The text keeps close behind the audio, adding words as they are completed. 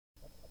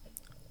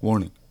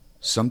Warning.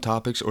 Some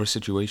topics or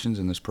situations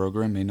in this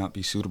program may not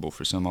be suitable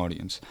for some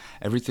audience.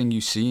 Everything you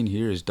see and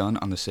hear is done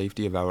on the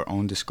safety of our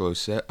own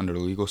disclosed set under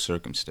legal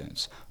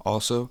circumstance.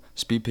 Also,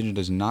 Speed Pigeon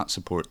does not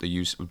support the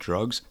use of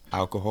drugs,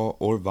 alcohol,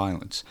 or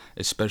violence,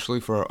 especially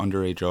for our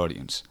underage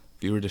audience.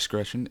 Viewer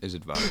discretion is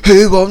advised.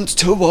 Who wants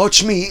to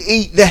watch me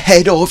eat the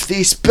head off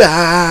this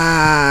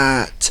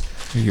bat?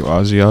 Are you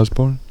Ozzy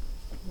Osbourne?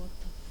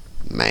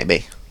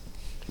 Maybe.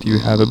 Do you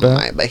have a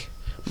bat? Maybe.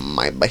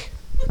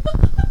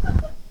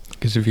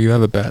 Because if you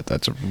have a bat,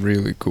 that's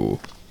really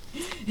cool.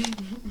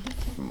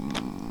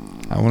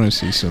 I want to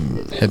see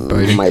some head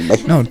biting.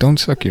 Maybe. No, don't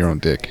suck your own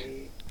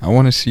dick. I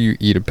want to see you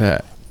eat a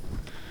bat.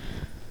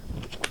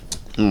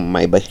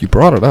 Maybe. You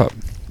brought it up.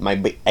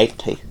 Maybe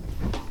 80.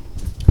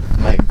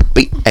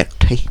 Maybe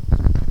 80.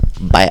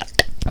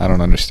 Bat. I don't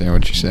understand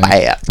what you're saying.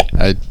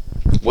 Bat.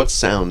 What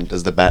sound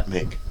does the bat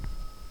make?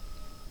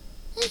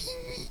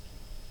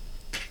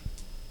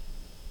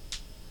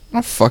 I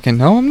don't fucking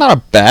know. I'm not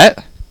a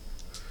bat.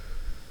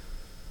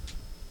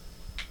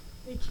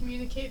 They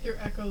communicate through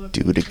echolocation.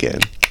 Do it again.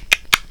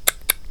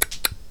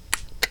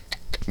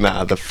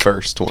 Nah, the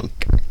first one.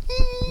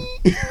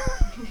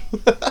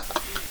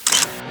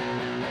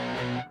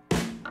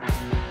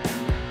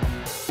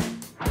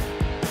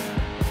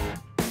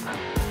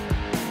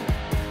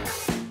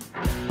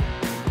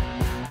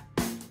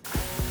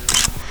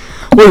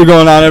 What is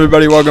going on,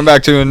 everybody? Welcome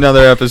back to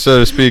another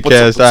episode of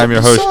Speedcast. I am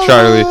your host,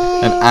 Charlie,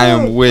 and I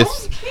am with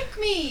Don't kick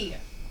me!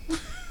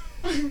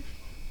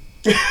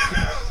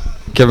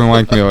 Kevin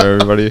Wankmueller,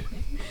 everybody,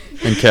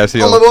 and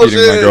Cassie Oh my eating my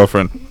bullshit.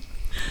 girlfriend.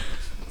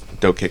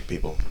 Don't kick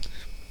people.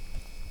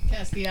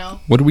 Castiel.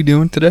 What are we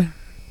doing today?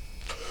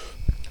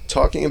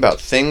 Talking about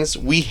things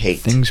we hate.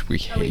 Things we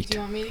Oh, wait, hate. do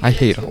you want me to I get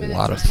hate a 2-minute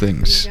lot of timer for you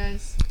things.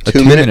 guys? A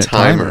 2-minute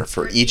timer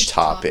for each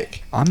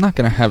topic. I'm not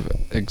going to have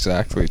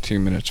exactly 2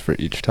 minutes for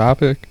each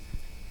topic,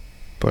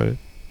 but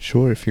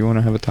sure, if you want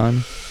to have a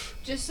time.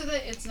 Just so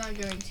that it's not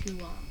going too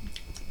long.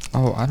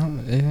 Oh,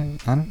 I'm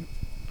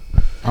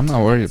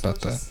not worried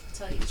about So we'll that. just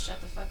tell you to shut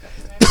the fuck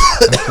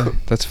up. Okay,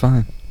 that's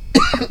fine.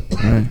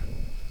 Alright.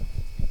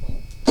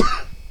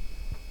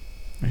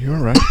 Are you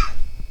alright?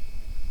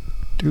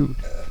 Dude.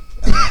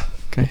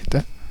 Can I hit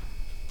that?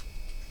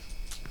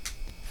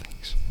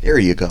 Thanks. There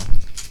you go.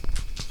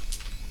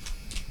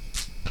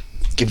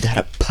 Give that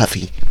a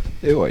puffy.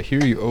 Ew, I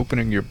hear you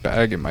opening your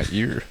bag in my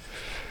ear.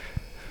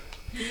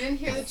 You didn't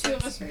hear the two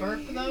of us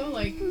burp though?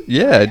 Like,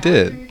 Yeah, I right after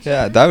did. each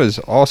Yeah, other? that was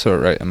also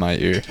right in my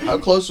ear. How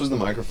close was the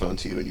microphone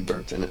to you when you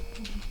burped in it?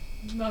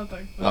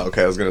 Nothing. Oh,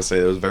 okay, I was gonna say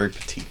it was very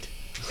petite.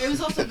 It was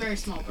also a very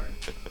small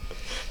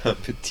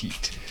burp.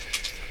 Petite.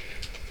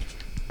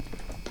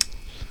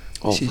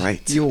 All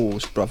right.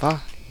 Yours,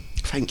 brother.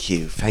 Thank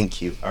you.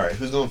 All right,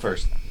 who's going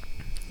first?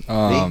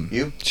 Me?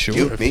 You? Sure,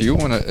 You? if Me? you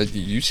want to,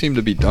 you seem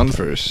to be done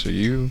first, so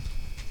you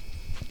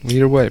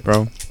lead away,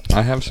 bro.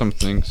 I have some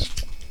things.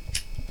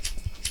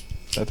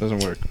 That doesn't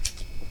work.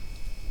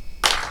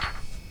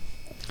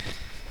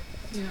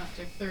 You know,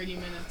 after 30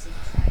 minutes of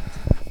trying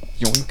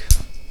to... Yoink.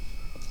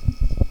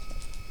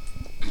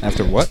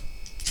 After what?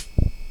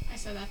 I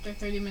said after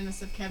 30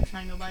 minutes of Kev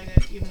trying to light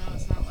it, even though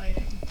it's not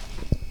lighting.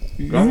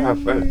 Go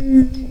have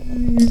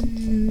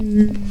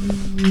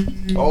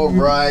All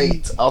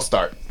right, I'll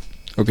start.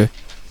 Okay.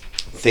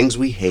 Things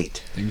we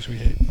hate. Things we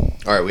hate.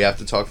 All right, we have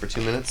to talk for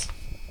 2 minutes.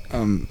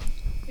 You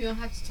don't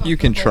have to talk You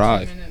for can the whole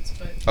try. 2 minutes,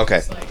 but Okay.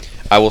 just like...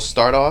 I will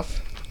start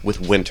off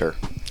with winter.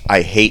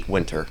 I hate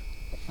winter.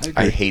 I agree.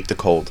 I hate the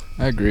cold.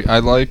 I agree. I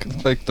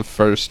like the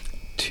first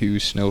 2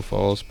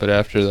 snowfalls, but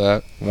after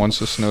that, once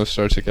the snow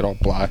starts to get all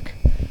black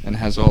and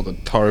has all the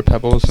tar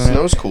pebbles in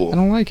Snow's it, cool. I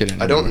don't like it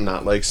anymore. I don't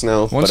not like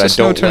snow, Once but I the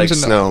snow don't turns like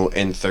into- snow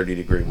in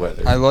 30-degree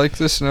weather. I like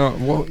the snow.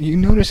 Well, you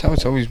notice how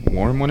it's always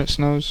warm when it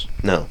snows?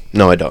 No,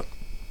 I don't.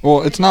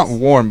 Well, it's not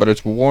warm, but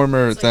it's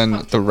warmer It's like than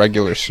pumpkin. the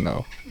regular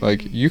snow.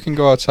 Like, you can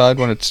go outside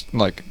when it's,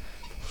 like,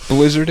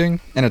 blizzarding,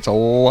 and it's a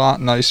lot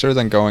nicer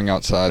than going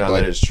outside, No,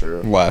 like, that is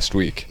true. last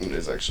week. It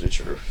is actually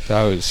true.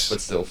 That was... But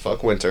still,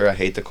 fuck winter. I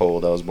hate the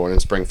cold. I was born in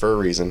spring for a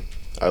reason.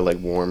 I like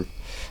warm.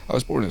 I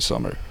was born in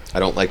summer. I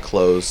don't like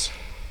clothes.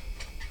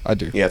 I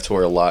do. You have to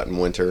wear a lot in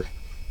winter.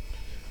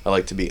 I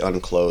like to be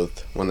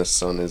unclothed when the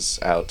sun is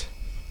out,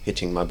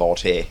 hitting my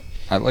body.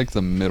 I like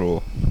the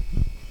middle,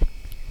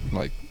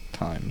 like,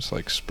 times,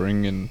 like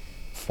spring and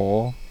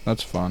fall.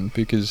 That's fun,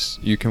 because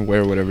you can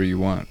wear whatever you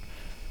want.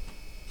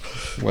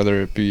 Whether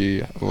it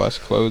be less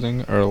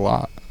clothing or a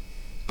lot.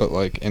 But,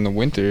 like, in the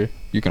winter,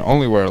 you can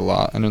only wear a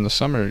lot, and in the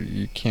summer,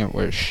 you can't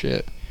wear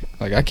shit.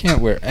 Like, I can't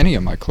wear any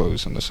of my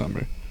clothes in the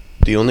summer.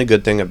 The only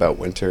good thing about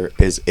winter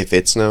is if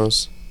it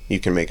snows, you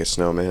can make a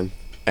snowman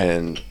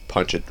and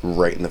punch it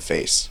right in the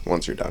face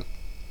once you're done.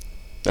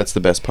 That's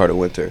the best part of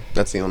winter.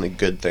 That's the only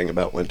good thing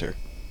about winter.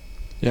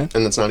 Yeah.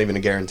 And that's not even a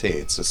guarantee.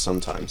 It's just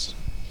sometimes.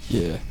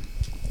 Yeah.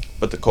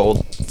 But the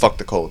cold, fuck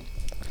the cold.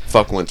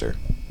 Fuck winter.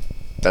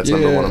 That's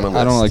number one on my list.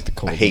 I don't like the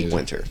cold I hate either.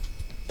 winter.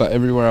 But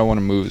everywhere I want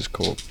to move is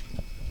cold.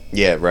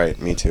 Yeah, right.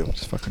 Me too.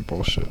 It's fucking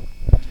bullshit.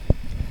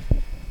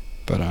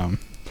 But,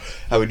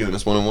 How we doing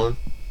this 1-on-1?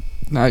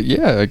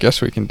 Yeah, I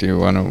guess we can do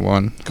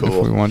 101 if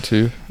Cool. we want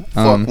to.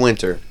 Fuck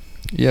winter.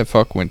 Yeah,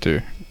 fuck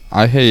winter.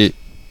 I hate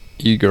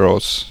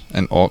e-girls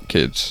and alt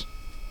kids.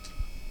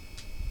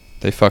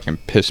 They fucking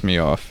piss me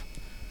off.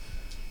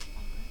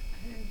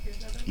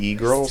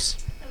 E-girls?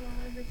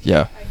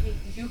 Yeah. I hate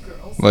you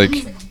girls. Like,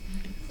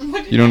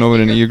 you don't know what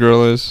an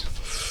e-girl is?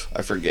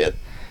 I forget.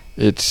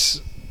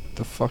 It's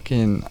the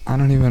fucking... I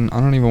don't even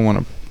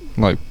want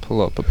to, like,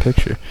 pull up a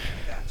picture.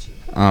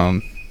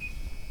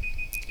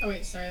 Oh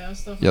wait, sorry, that was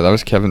still. Yeah, that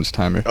was Kevin's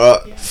timer.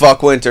 Yeah.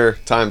 Fuck winter.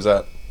 Time's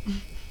up.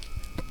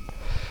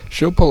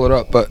 She'll pull it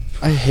up, but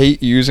I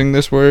hate using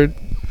this word.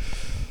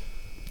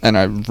 And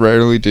I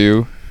rarely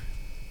do.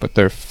 But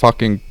they're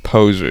fucking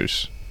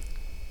posers.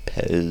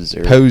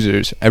 Poser.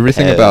 Posers.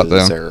 Everything about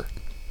them. Poser.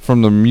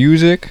 From the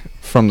music,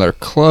 from their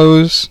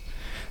clothes,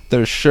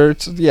 their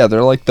shirts. Yeah,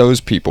 they're like those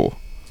people.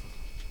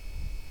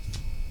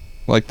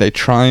 Like, they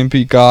try and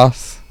be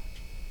goth.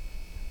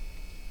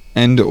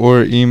 And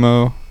or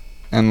emo.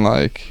 And,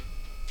 like,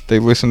 they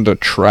listen to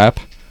trap.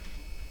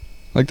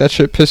 Like, that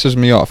shit pisses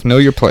me off. Know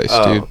your place,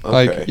 dude. Okay.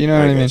 Like, you know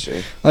what I mean? get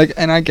you. Like,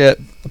 and I get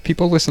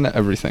people listen to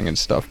everything and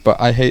stuff, but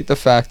I hate the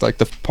fact, like,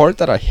 the part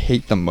that I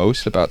hate the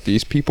most about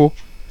these people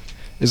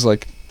is,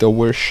 like, they'll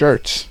wear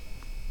shirts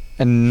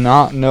and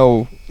not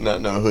know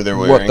Not know who they're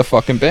wearing. what the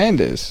fucking band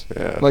is.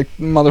 Yeah. Like,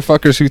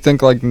 motherfuckers who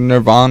think, like,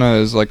 Nirvana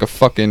is, like, a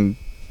fucking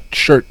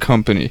shirt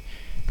company.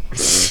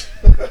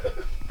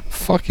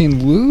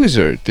 Fucking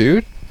loser,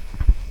 dude.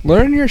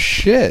 Learn your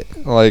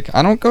shit. Like,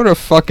 I don't go to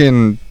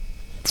fucking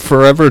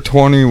Forever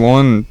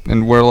 21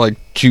 and wear, like,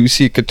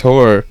 Juicy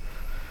Couture.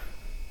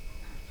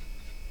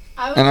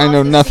 And I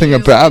know nothing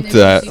about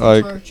that,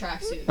 like,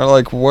 or,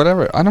 like,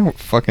 whatever. I don't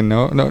fucking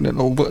know. No,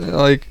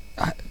 like,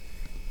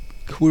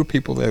 who are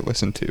people they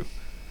listen to?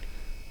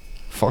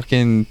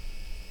 Fucking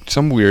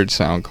some weird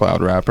SoundCloud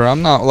rapper.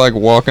 I'm not, like,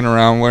 walking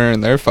around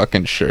wearing their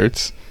fucking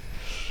shirts.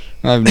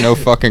 I have no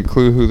fucking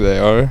clue who they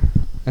are.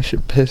 That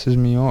shit pisses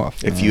me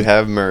off. If man. you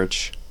have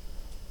merch,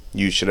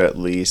 you should at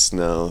least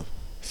know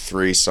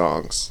 3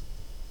 songs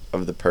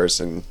of the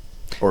person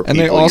or And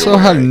people they also you're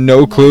have wearing.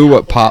 no clue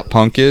what pop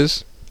punk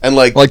is. And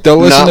like they'll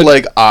listen not to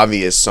like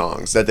obvious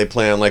songs that they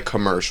play on like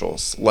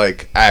commercials,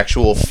 like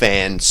actual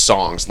fan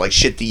songs, like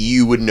shit that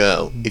you would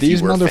know if These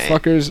you were a fan.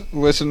 motherfuckers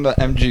listen to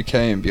MGK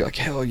and be like,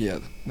 hell yeah,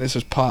 this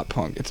is pop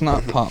punk. It's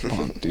not pop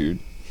punk, dude.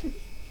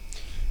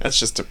 That's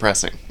just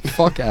depressing.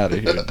 Fuck out of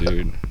here,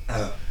 dude.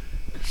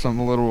 Some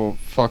little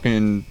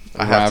fucking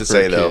I have to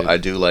say rapper though, kid. I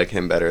do like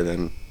him better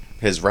than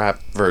his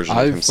rap version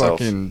I of himself.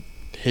 fucking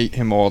hate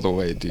him all the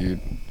way, dude.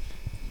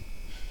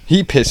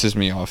 He pisses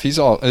me off. He's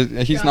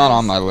not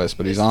on my list,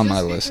 but he's on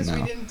my list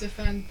now. We didn't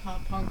defend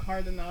pop punk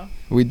hard enough.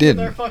 We did.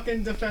 They're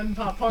fucking defend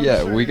pop punk.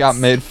 Yeah, we got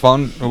made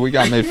fun. We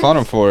got made fun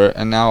of for it,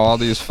 and now all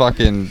these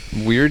fucking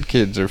weird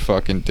kids are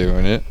fucking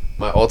doing it.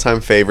 My all-time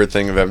favorite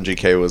thing of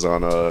MGK was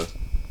on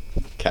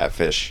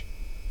Catfish.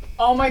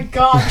 Oh my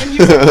god! When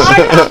you, I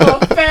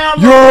have a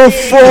family. You're a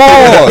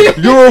fraud.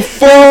 You're a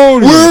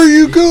phony. Where are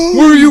you going?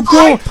 Where are you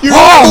going? You're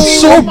I'm fucking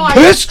so my-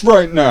 pissed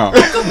right now.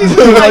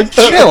 Like,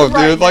 chill,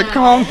 dude. Like,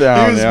 calm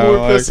down. He was now. more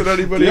Like, pissed than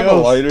anybody do you have a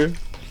else. lighter?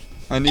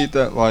 I need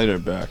that lighter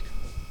back.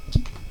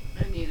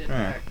 I need it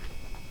Alright. back.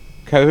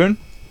 Kevin?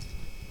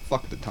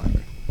 Fuck the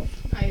timer.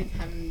 I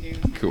haven't do.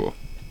 Cool.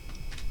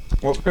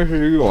 What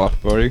picture are you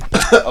off, buddy?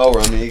 Oh,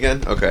 we're on me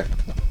again? Okay.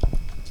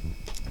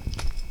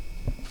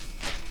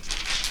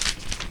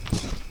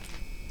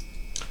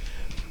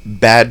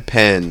 Bad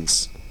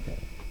pens,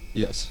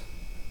 Yes.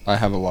 I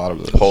have a lot of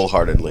those.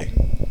 wholeheartedly.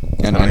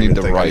 And don't I need even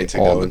to think I need write to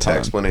all go the into time.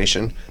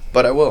 explanation,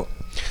 but I will.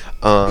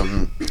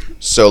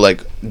 So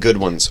like good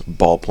ones,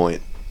 ballpoint.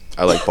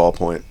 I like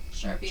ballpoint.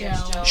 Sharpie Gel.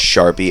 S gel.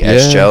 Sharpie Yeah.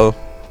 S gel.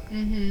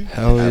 Mm-hmm.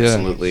 Hell yeah.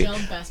 Absolutely. Gel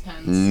best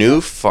pens.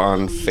 New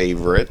fun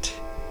favorite,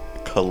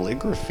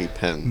 calligraphy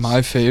pens.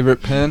 My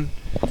favorite pen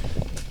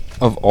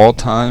of all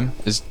time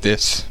is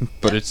this,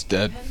 but it's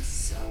dead. Pens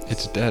suck.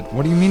 It's dead.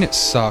 What do you mean it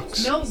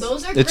sucks? No,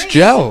 those are It's great.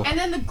 gel. And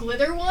then the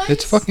glitter ones.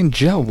 It's fucking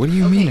gel. What do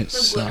you Okay, mean it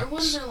the glitter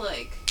ones sucks? are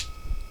like,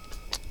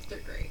 they're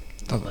great.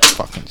 Doesn't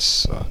fucking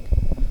suck.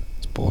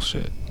 It's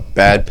bullshit.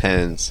 Bad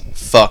pens.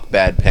 Fuck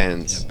bad Yeah,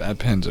 pens. bad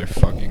pens are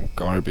fucking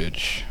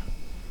garbage.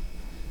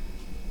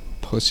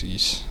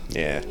 Pussies.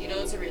 Yeah. You know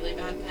what's a really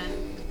bad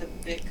pen? The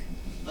Bic,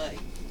 like,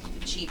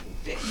 the cheap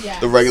Bic. Yeah.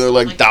 The regular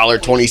like Like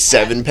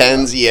 $1.27 $1.27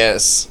 pens,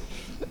 yes.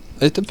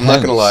 It depends. I'm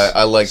not gonna lie,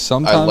 I like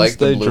Sometimes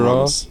the they blue draw,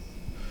 ones.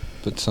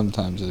 but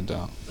sometimes they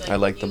don't. I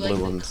like the you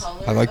blue ones.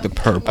 color I like the of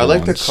purple I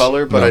like the ones.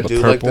 color, but No, I the do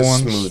like the purple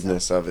ones-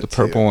 smoothness of it The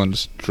purple too.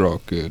 ones draw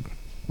good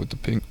with the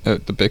pink,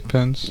 the big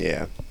pens.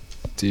 Yeah.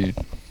 Dude,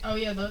 Oh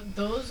yeah,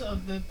 those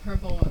of the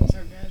purple ones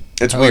are good.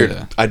 It's Hell weird.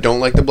 yeah. I don't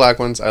like the black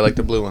ones. I like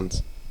the blue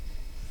ones.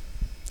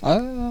 I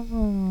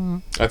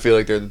I feel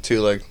like they're the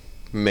two like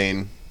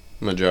main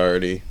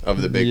majority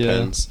of the big Yeah.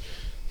 pens.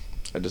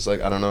 I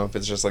don't know if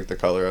it's just like the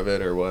color of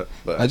it or what,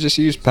 but I just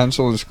used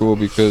pencil in school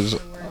because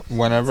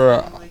whenever I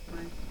like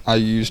mine. I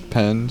used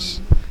pens,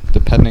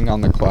 depending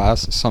on the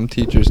class, some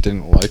teachers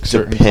didn't like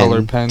certain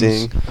color pens,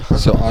 Depending.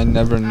 so I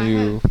never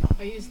knew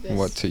I use this.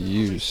 what to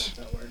use.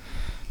 That work.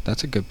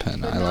 That's a good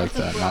pen. But I like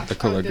the that, not the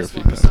brush. Oh, this calligraphy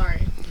one, pen.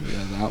 Sorry.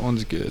 Yeah, that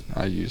one's good.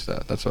 I use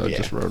that. That's why I Yeah.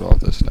 just wrote all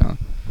this down.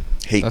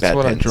 Hate That's bad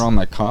what pens. I draw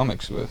my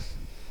comics with.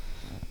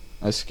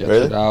 I sketch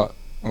Really? it out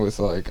with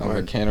like a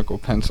Word. mechanical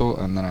pencil,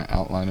 and then I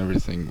outline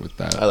everything with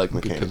that. I like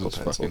because mechanical it's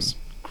pencils.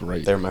 fucking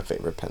great. They're my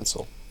favorite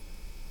pencil.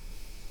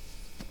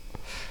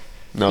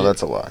 No,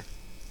 that's a lie.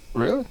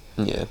 Really?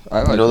 Yeah. I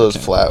like you know those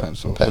mechanical flat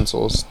pencils.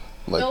 pencils?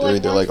 Like No, they're like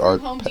either ones like from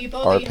art Home Depot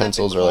that art you have to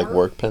pencils or like carve?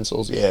 work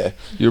pencils. Yeah.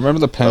 You remember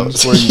the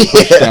pens Those. where you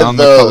push Yeah, down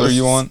the color those.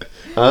 you want?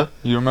 Huh?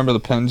 You remember the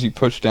pens you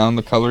push down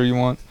the color you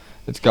want?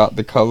 It's got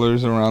the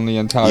colors around the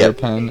entire Yep.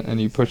 pen,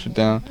 and you push it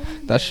down.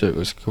 That shit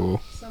was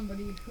cool.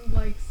 Somebody who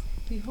likes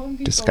the Home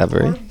Depot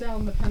Discovery. carved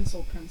down the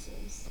pencils.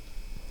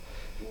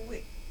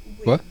 Wait,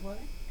 What?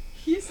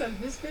 He said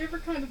his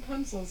favorite kind of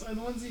pencils are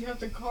the ones you have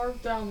to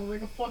carve down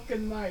with like a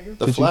fucking knife.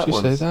 The Did you flat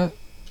just ones. say that?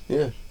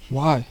 Yeah.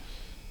 Why?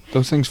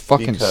 Those things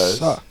fucking Because-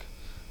 suck.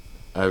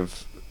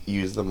 I've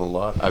used them a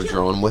lot. I've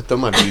drawn with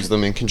them. I've used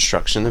them in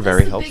construction. They're That's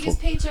very the helpful.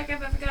 biggest paycheck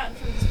I've ever gotten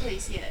from this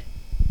place yet.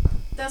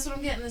 That's what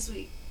I'm getting this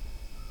week,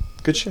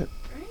 Good shit.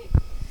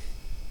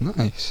 right?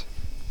 Nice.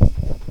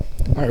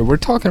 Alright, we're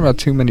talking about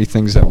too many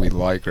things that we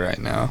like right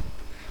now.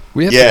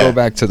 We have Yeah. to go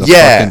back to the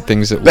Yeah. fucking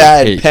things that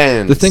Bad we hate.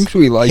 pens. The things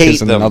we like Hate is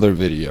them. another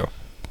video.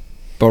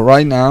 But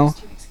right now,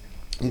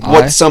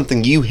 What's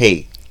something you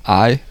hate?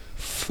 I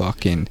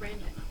fucking Brandon.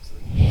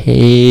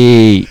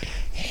 hate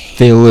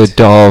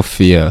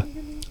Philadelphia.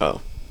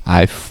 Oh.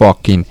 I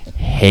fucking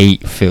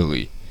hate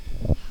Philly.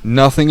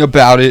 Nothing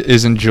about it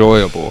is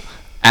enjoyable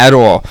at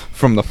all.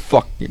 From the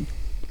fucking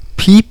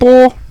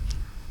people,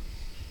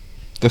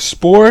 the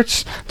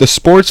sports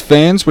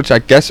fans, which I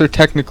guess are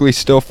technically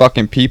still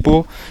fucking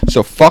people,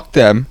 so fuck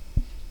them.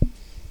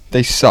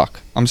 They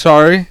suck. I'm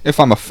sorry if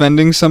I'm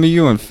offending some of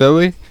you in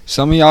Philly.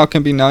 Some of y'all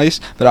can be nice,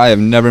 but I have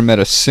never met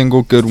a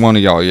single good one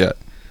of y'all yet.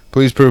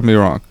 Please prove me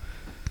wrong.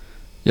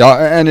 Y'all,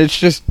 and it's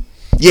just,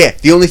 Yeah,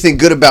 the only thing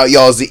good about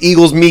y'all is the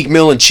Eagles, Meek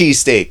Mill, and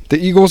cheesesteak. the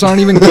Eagles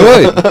aren't even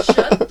good.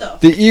 Shut the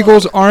The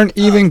Eagles aren't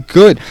even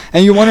good.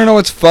 And you want to know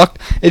what's fucked?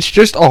 It's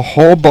just a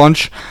whole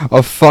bunch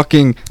of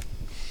fucking...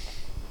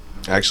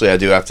 Actually, I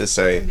do have to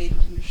say,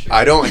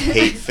 I don't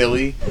hate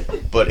Philly,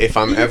 but if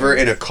I'm ever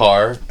in a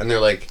car and they're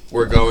like,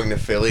 we're going to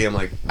Philly, I'm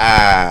like,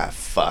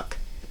 fuck.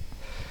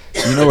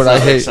 You know what I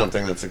Sounds like hate?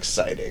 something that's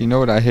exciting. You know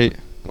what I hate?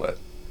 What?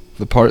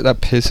 The part that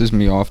pisses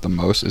me off the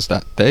most is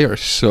that they are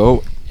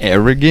so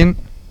arrogant,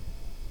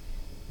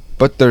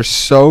 but they're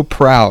so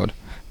proud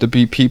to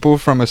be people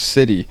from a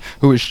city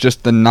who is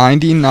just the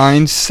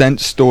 99-cent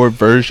store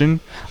version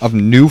of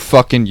New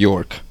fucking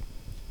York.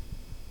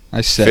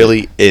 I said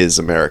Philly is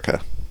America.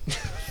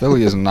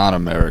 Philly is not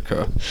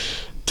America.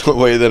 The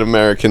way that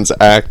Americans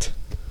act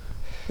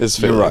is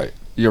Philly. You're right.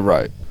 You're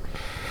right.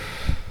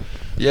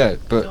 Yeah,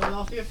 but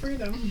Philadelphia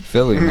freedom.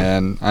 Philly,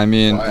 man. I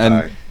mean, Why and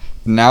I-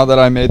 now that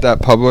I made that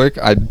public,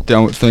 I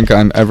don't think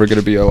I'm ever going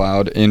to be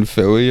allowed in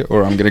Philly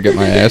or I'm going to get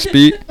my ass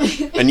beat.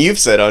 And you've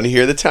said on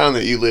here the town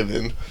that you live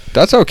in.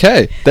 That's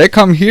okay. They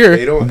come here,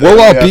 They don't- we'll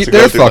they all have beat to go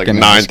their through, like, fucking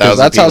ass, 'cause 9,000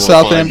 that's how people to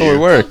South find Amboy you.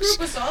 works.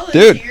 Group of solids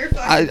Dude, here,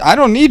 fucking- I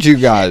don't need you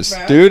guys, Shit,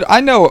 bro. dude. I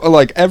know,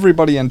 like,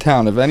 everybody in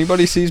town. If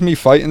anybody sees me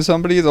fighting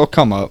somebody, they'll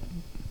come up.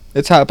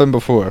 It's happened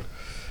before.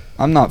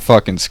 I'm not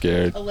fucking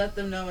scared. I'll let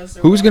them know as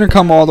they're Who's gonna walking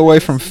come out. all the way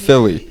If from he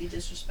Philly? completely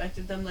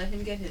disrespected them, let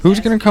him get his Who's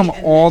ass gonna beat come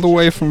and all the then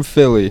way check from him.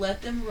 Philly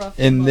Let them rough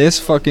in him this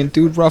up. fucking...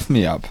 Dude, rough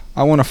me up.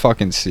 I want to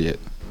fucking see it.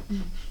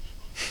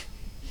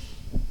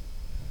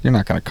 You're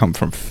not gonna come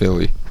from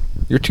Philly.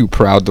 You're too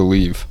proud to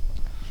leave.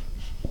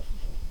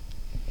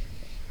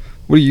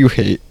 What do you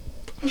hate?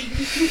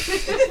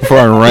 Before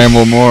I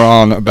ramble more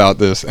on about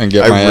this and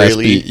get I my ass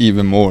really- beat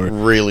even more.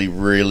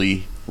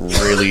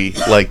 Really,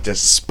 like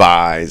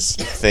despise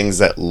things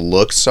that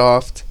look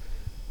soft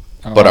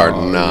but are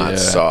Oh, not yeah.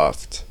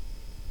 soft.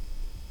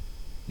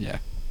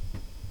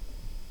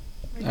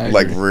 I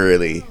Like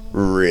agree.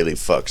 really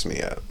fucks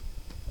me up.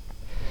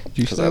 Do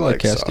you Because say I like like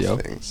Castillo?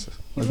 soft things.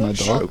 Like my dog?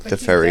 Stroke the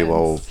fairy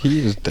wolf. He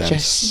is dense.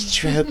 Just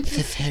stroke the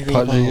fairy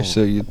Pudgy, wolf.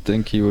 so you'd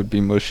think he would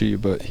be mushy,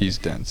 but he's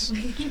dense.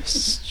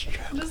 Just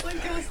like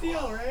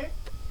Castiel, right?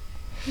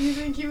 You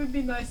think he would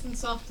be nice and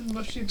soft and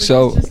mushy, but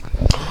So- he's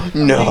just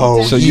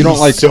No. So you don't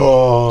like-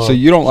 So So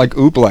you don't like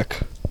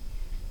oobleck?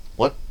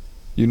 What?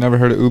 You never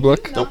heard of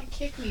oobleck? Do not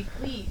kick me,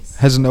 please.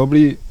 Has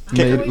nobody Kick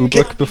made her.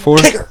 oobleck before?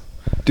 Kick her.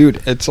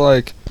 Dude, it's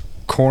like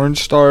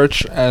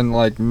cornstarch and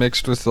like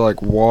mixed with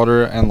like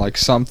water and like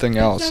something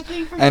else.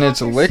 And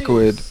it's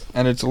liquid,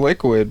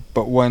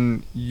 but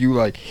when you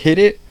like hit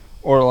it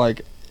or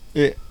like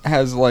it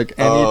has like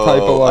any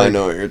type of Oh, I like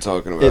know what you're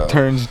talking about. it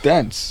turns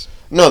dense.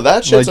 No,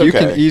 that shit's Like you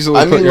okay. can easily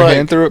I put mean, your like,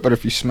 hand through it, but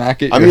if you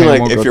smack it, I your mean, hand like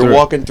won't if go you're through.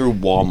 walking through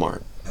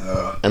Walmart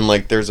and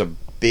like there's a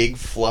big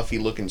fluffy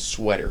looking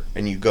sweater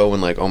and you go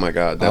and like, oh my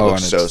god, that Oh,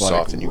 looks and so it's, like,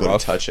 soft, and you go rough.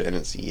 to touch it and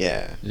it's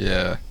Yeah,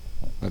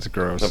 that's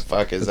gross. the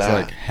fuck is It's that?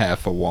 like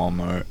half a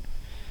Walmart.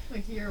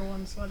 Like year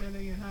one sweater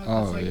that you have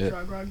Oh, that's like yeah.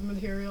 drug rug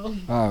material.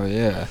 Oh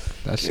yeah,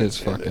 that shit's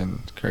stand it.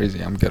 fucking crazy.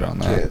 I'm good on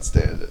that. Can't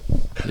stand it.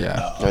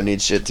 Yeah. I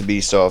need shit to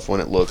be soft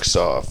when it looks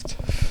soft.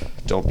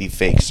 Don't be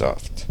fake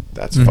soft.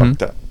 That's Mhm.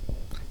 fucked up.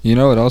 You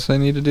know what else they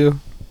need to do?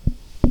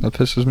 That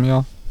pisses me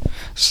off.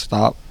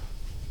 Stop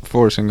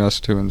forcing us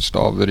to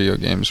install video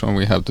games when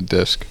we have the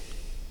disc.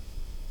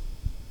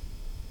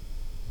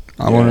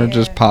 I want to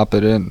just pop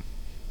it in.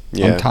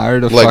 Yeah. I'm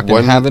tired of Like,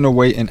 fucking having to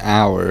wait an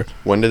hour.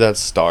 When did that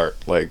start?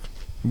 Like,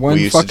 When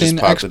we used to just fucking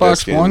pop the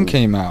disc Xbox One in,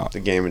 came out. the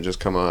game would just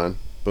come on.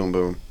 Boom,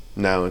 boom.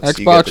 Now it's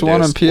you Xbox get the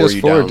One disc, and or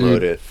you PS4, download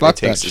dude. it. Fuck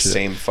it takes that the shit.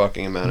 same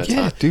fucking amount of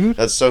Yeah, time. dude.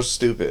 That's so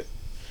stupid.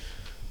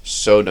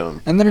 So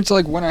dumb. And then it's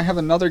like when I have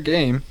another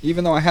game,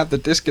 even though I have the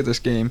disc of this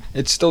game,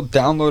 it's still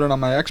downloaded on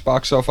my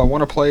Xbox. So if I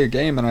want to play a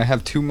game and I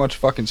have too much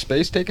fucking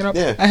space taken up,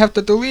 Yeah. I have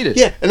to delete it.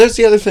 Yeah, and that's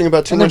the other thing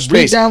about too And then much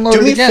space. re-download Do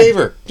it me again. a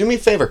favor. Do me a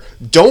favor.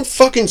 Don't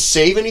fucking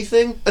save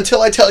anything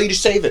until I tell you to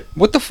save it.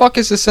 What the fuck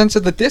is the sense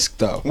of the disc,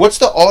 though? What's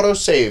the auto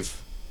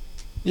save?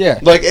 Yeah,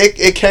 Like,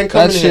 it can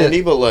come That in shit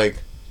handy, but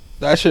like,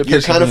 that shit you're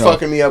pisses kind of me off.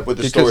 fucking me up with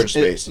the Because storage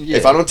it- space. yeah.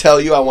 If I don't tell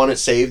you I want it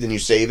saved and you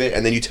save it,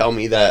 and then you tell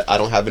me that I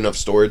don't have enough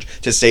storage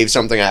to save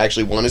something I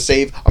actually want to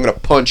save, I'm gonna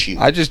punch you.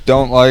 I just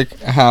don't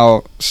like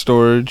how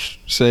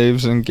storage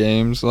saves in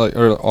games, like,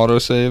 or auto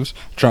saves,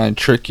 try and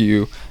trick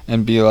you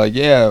and be like,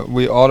 yeah,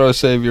 we auto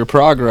save your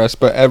progress,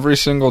 but every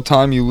single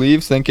time you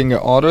leave thinking it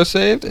auto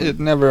saved, it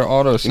never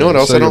auto saved. You know what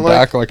else so I don't you're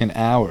back like? like an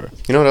hour.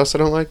 You know what else I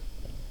don't like?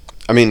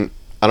 I mean,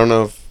 I don't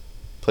know if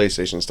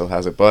PlayStation still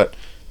has it, but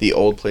the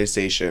old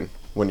PlayStation,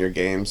 when your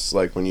games,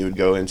 like when you would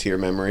go into your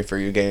memory for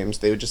your games,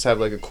 they would just have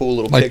like a cool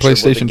little Like picture of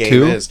what PlayStation the game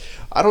 2? is.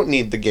 I don't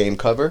need the game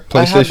cover.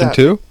 I have PlayStation that.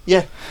 2?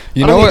 Yeah.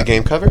 You I know don't need what? the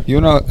game cover.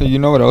 You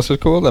know what else is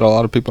cool that a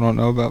lot of people don't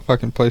know about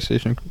fucking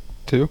PlayStation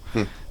 2?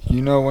 Hmm.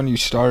 You know when you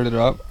start it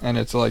up and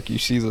it's like you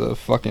see the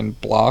fucking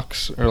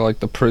blocks or like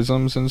the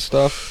prisms and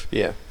stuff?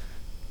 Yeah.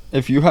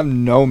 If you have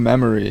no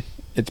memory,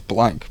 it's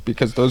blank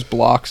because those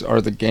blocks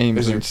are the games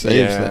Is and it-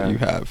 saves yeah. that you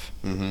have.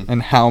 Mm-hmm.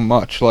 And how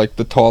much. Like,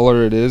 the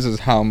taller it is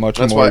how much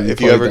That's more why you if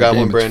you play ever that got game.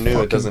 one It's brand new, it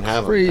fucking doesn't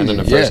have them. crazy. And then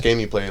the Yeah. first game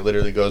you play, it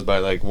literally goes by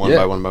like one Yeah.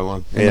 by one by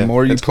one. And the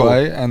more you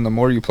play and the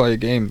more you play a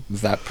game,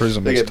 that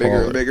prism They is get bigger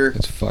taller. and bigger.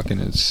 It's fucking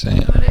You insane.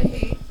 know what I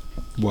hate?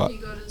 What? You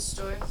go to the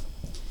store,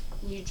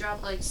 and you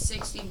drop like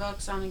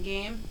 $60 on a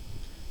game,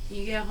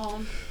 you get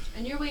home,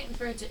 and you're waiting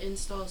for it to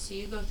install, so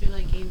you go through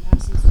like Game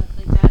Pass and stuff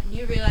like that, and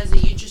you realize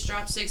that you just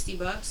dropped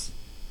 $60,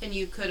 and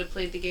you could have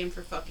played the game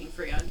for fucking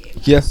free on Game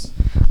Pass. Yeah.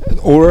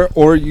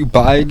 Or you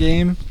buy a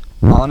game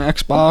on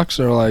Xbox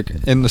or like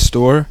in the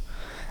store,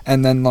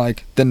 and then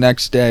like the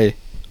next day,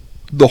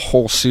 the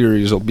whole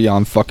series will be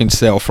on fucking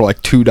sale for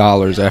like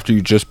 $2 after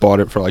you just bought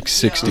it for like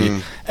 60.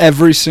 Mm.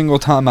 Every single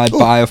time I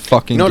buy a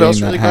fucking You know what game else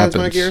that really grinds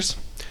happens. my gears?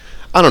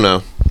 I don't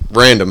know.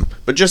 Random.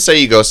 But just say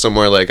you go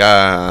somewhere like,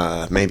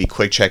 maybe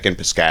Quick Check in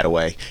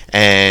Piscataway,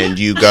 and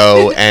you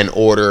go and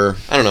order,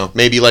 I don't know,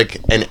 maybe like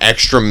an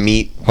extra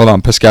meat Hold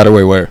on,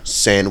 Piscataway where?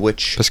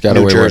 sandwich. Piscataway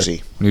New where?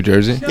 Jersey. New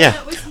Jersey? No, Yeah.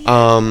 that was here.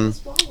 Um,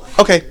 That was Wawa.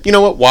 Okay, you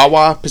know what?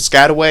 Wawa,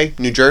 Piscataway,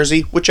 New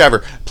Jersey, whichever.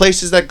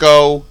 Places that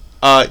go,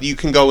 you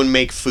can go and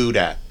make food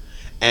at.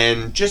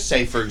 And just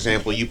say, for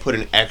example, you put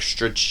an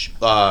extra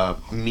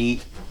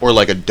meat or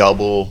like a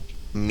double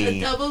A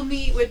meat. double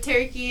meat with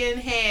turkey and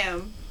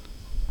ham.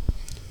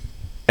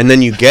 And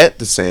then you get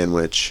the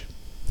sandwich.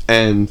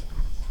 And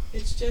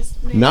It's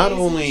just not mayonnaise and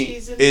only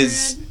cheese and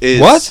is bread.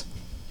 What?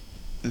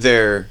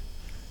 there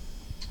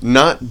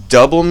not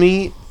double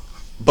meat,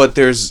 but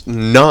there's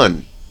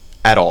none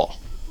at all.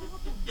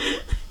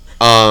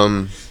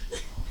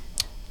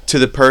 To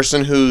the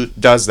person who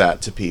does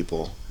that to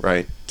people,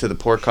 right? To the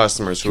poor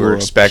customers who You're are a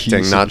expecting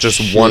piece not of just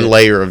shit. one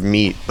layer of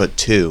meat, but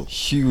two.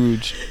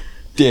 Huge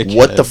dick.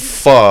 What the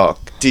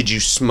fuck did you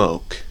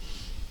smoke?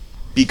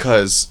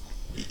 Because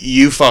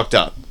you fucked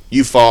up.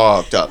 You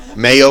fucked up.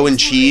 Mayo and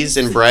cheese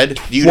and bread.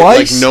 You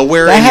Twice? like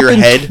nowhere That in your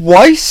happened head.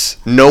 Twice?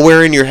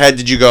 Nowhere in your head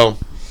did you go,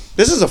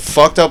 this is a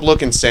fucked up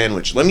looking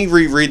sandwich. Let me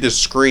reread the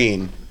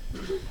screen.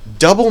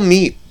 Double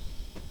meat.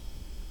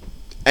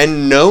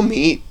 And no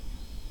meat.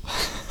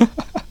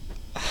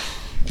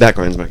 That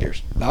grinds my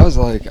gears. That was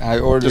like I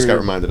ordered. Just got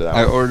reminded of that.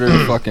 I one.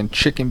 ordered fucking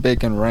chicken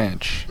bacon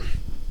ranch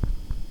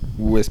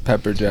with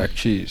pepper jack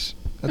cheese.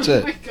 That's Oh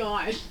it. my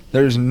god.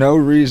 There's no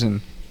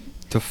reason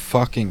to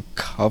fucking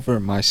cover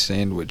my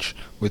sandwich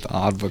with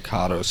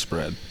avocado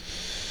spread.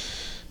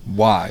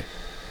 Why?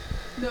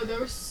 No, there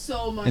was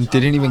so much. And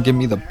didn't even avocado give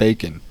me on the there.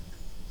 bacon.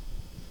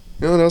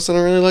 You know what else I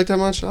don't really like that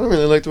much? I don't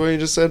really like the way you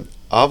just said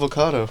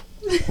avocado.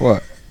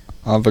 What?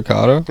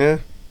 Avocado? Yeah.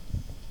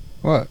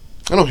 What?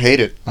 I don't hate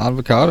it.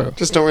 Avocado.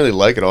 Just don't really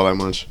like it all that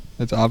much.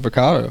 It's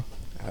avocado.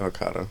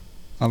 Avocado.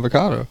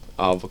 Avocado.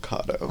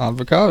 Avocado.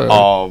 Avocado.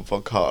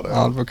 Avocado.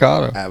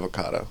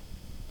 Avocado.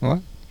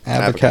 Avocado.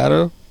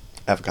 Avocado.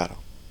 Avocado.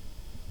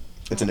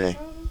 It's an A.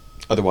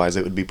 Otherwise,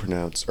 it would be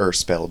pronounced or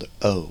spelled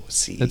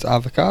O-C. It's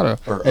avocado.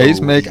 Or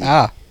A's make O-E.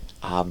 ah.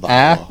 Avo.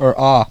 Ah or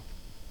ah.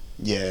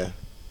 Yeah.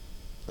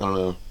 I don't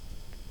know.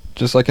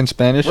 Just like in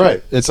Spanish.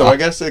 Right. It's So ah. I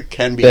guess it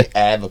can be Se.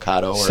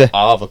 avocado or Se.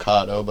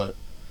 avocado, but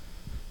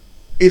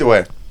either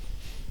way,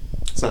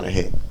 it's not a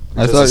hit.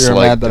 I Just thought a you were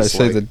slight mad that I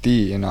say dislike. the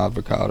D in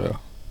avocado.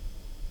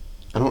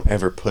 I don't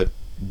ever put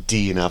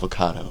D in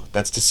avocado.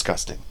 That's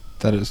disgusting.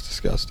 That is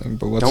disgusting.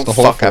 But what's Don't the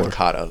whole fuck for?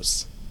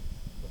 avocados.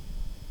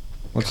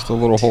 What's the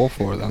little hole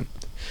for then?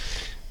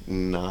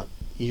 Not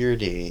your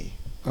day.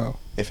 Oh.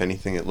 If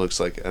anything, it looks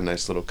like a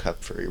nice little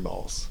cup for your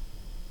balls.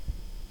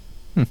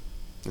 Hmm.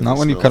 And Not they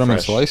when you smell cut them in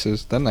fresh,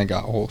 slices. Then they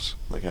got holes.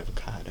 like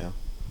avocado.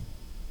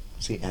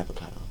 See,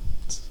 avocado.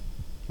 It's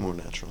more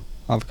natural.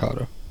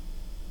 Avocado.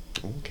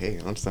 Okay,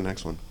 on to the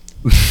next one.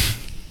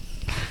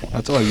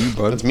 That's all you,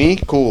 bud. That's me?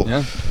 Cool.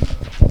 Yeah.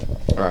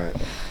 Alright.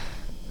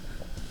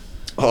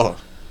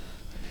 Oh.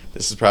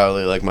 This is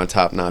probably like my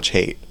top-notch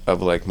hate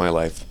of like my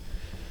life.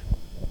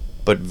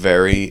 But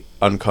very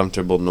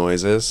uncomfortable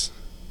noises.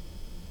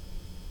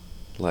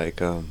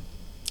 Like,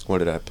 what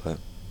did I put?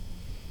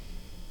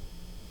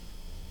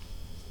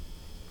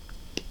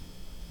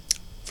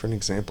 For an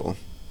example,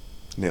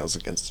 nails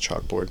against the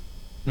chalkboard.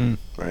 Mm.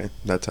 Right?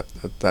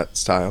 That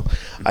style.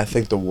 I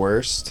think the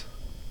worst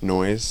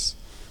noise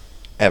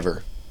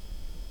ever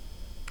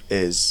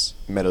is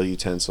metal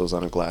utensils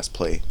on a glass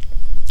plate.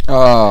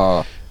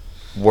 Oh.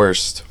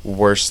 Worst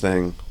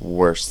thing.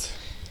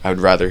 I would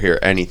rather hear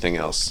anything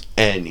else.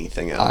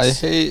 Anything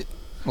else. I hate,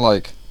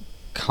 like,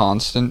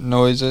 constant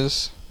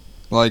noises.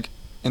 Like,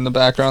 in the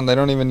background, they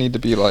don't even need to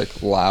be,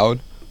 like, loud.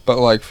 But,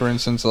 like, for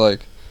instance,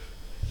 like,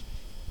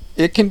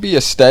 it can be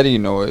a steady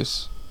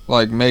noise.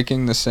 Like,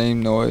 making the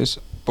same noise.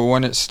 But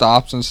when it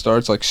stops and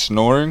starts, like,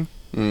 snoring.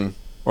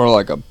 Or,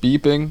 like, a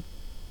beeping.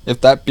 If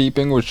that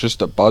beeping was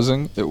just a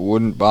buzzing, it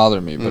wouldn't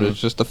bother me. But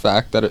it's just the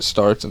fact that it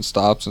starts and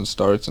stops and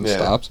starts and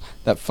stops.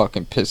 That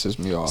fucking pisses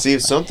me off. See,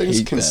 if something's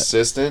hate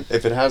consistent,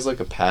 if it has, like,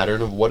 a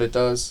pattern of what it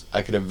does,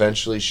 I could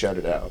eventually shut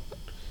it out.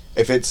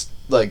 If it's,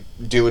 like,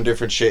 doing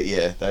different shit,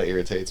 yeah, that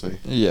irritates me.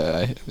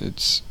 Yeah,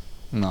 it's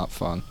not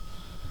fun.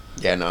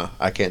 Yeah, no,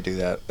 I can't do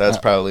that. That's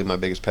probably my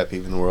biggest pet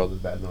peeve in the world is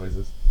bad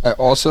noises. I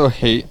also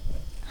hate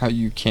how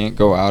you can't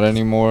go out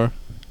anymore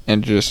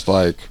and just,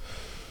 like,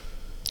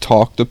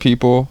 talk to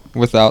people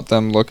without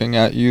them looking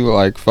at you.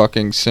 Like,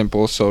 fucking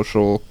simple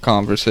social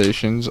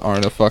conversations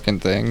aren't a fucking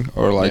thing,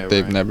 or like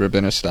they've never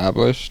been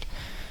established.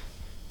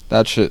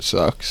 That shit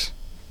sucks.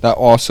 That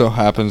also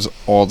happens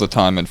all the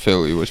time in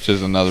Philly, which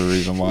is another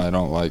reason why I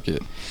don't like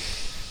it.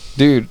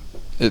 Dude,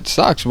 it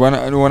sucks. When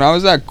I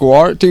was at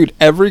Guar, dude,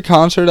 every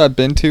concert I've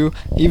been to,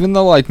 even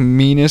the, like,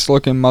 meanest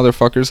looking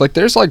motherfuckers, like,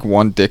 there's, like,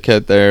 one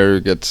dickhead there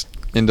who gets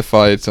into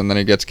fights and then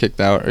he gets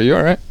kicked out. Are you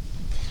alright?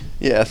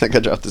 Yeah, I think I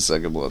dropped the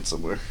second blood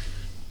somewhere.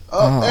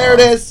 Oh, there it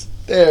is.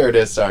 There it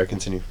is. Sorry,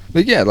 continue.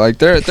 But yeah, like,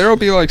 there'll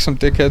be, like, some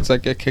dickheads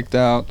that get kicked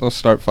out. They'll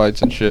start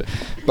fights and shit.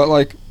 But,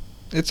 like,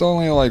 it's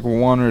only, like,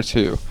 one or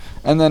two.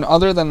 And then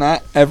other than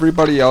that,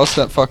 everybody else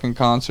at fucking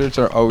concerts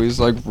are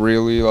always, like,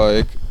 really,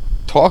 like,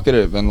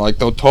 talkative. And, like,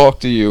 they'll talk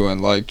to you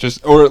and, like,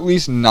 just, or at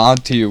least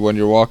nod to you when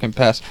you're walking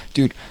past.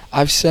 Dude,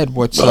 I've said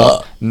what's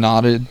up,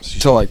 nodded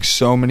to, like,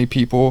 so many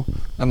people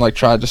and, like,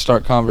 tried to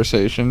start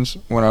conversations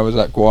when I was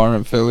at Guar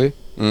in Philly.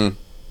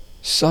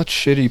 Such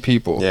shitty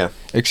people. Yeah.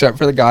 Except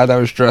for the guy that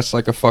was dressed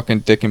like a fucking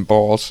dick and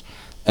balls.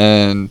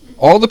 And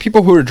all the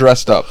people who were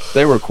dressed up,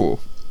 they were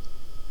cool.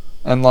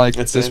 And, like,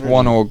 this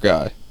one old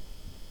guy.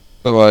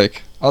 But,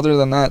 like, other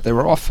than that, they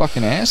were all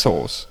fucking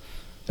assholes.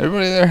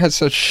 Everybody there had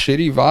such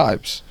shitty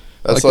vibes.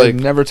 That's like,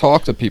 they never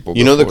talked to people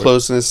You before. know the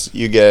closeness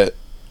you get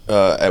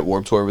at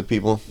Warped Tour with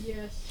people?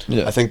 Yes.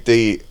 Yeah. I think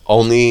the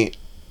only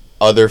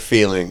other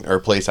feeling or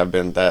place I've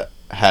been that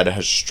had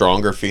a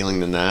stronger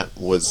feeling than that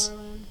was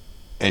Starland.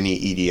 any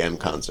EDM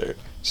concert.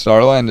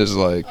 Starland is,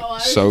 like, Oh, I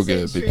was so just saying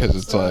good straight because up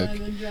it's, Starland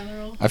like, in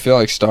general. I feel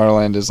like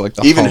Starland is, like,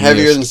 the Even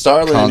heavier than homeliest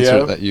Starland, concert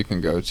yeah. that you can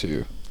go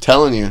to.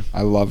 Telling you.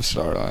 I love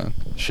Starland.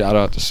 Shout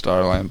out to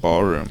Starland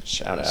Ballroom.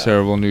 Shout out.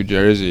 Cerebral, New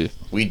Jersey.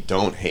 We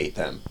don't hate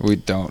them. We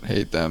don't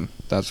hate them.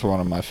 That's one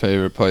of my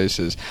favorite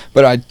places.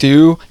 But I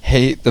do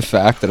hate the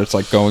fact that it's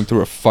like going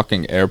through a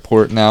fucking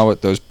airport now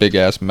with those big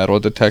ass metal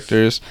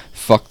detectors.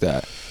 Fuck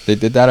that. They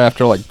did that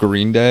after, like,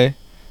 Green Day,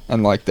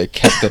 and, like, they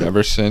kept it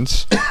ever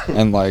since.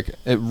 And, like,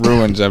 it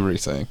ruins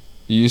everything.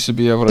 You used to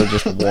be able to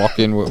just walk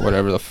in with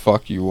whatever the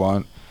fuck you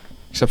want.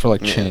 Except for,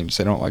 like, chains.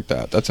 They don't like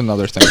that. That's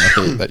another thing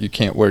I hate, that you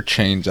can't wear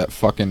chains at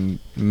fucking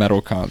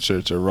metal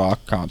concerts or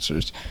rock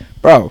concerts.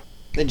 Bro.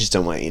 They just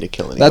don't want you to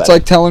kill anybody. That's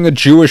like telling a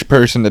Jewish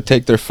person to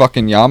take their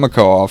fucking yarmulke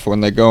off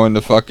when they go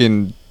into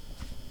fucking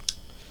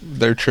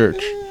their church.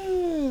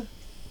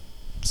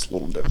 It's a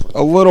little different.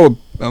 A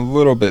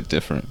little bit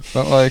different.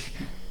 But, like,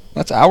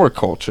 that's our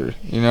culture.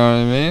 You know what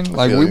I mean?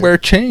 Like, we wear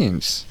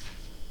chains.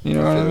 You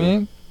know what I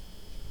mean?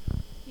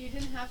 You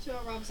didn't have to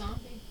at Rob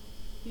Zombie.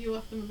 You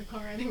left them in the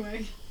car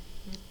anyway.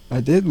 I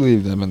did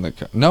leave them in the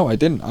car. No, I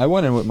didn't. I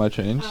went in with my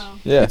chains. Oh.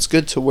 Yeah. It's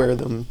good to wear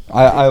them.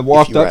 I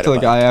walked you up ride to a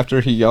the guy after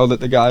he yelled at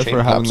the guy Chain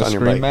for having the pops on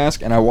your screen bike.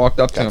 mask, and I walked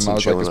up to Got him. some I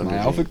was like, chillin' "Is on my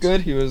your outfit jeans."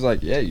 good?" He was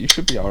like, "Yeah, you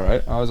should be all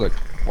right." I was like,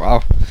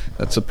 "Wow,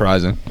 that's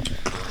surprising."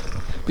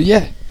 But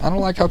yeah, I don't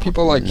like how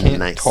people, like, can't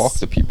Nice. talk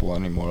to people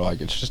anymore. Like,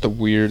 it's just a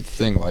weird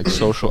thing. Like,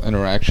 social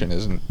interaction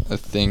isn't a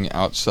thing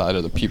outside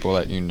of the people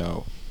that you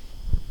know.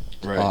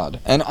 Right. Odd.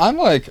 And I'm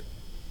like,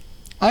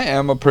 I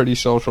am a pretty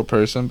social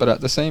person, but at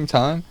the same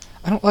time,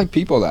 I don't like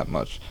people that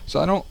much.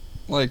 So I don't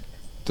like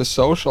to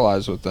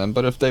socialize with them.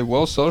 But if they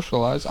will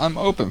socialize, I'm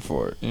open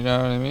for it. You know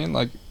what I mean?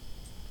 Like,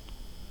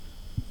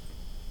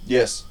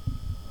 Yes.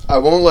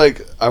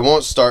 I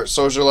won't start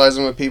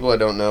socializing with people I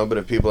don't know, but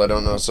if people I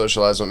don't know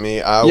socialize with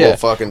me, I will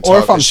fucking talk Or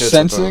if I'm shit with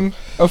them. sensing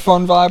a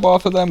fun vibe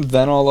off of them,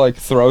 then I'll like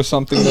throw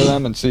something to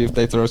them and see if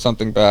they throw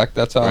something back.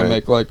 That's how I Right.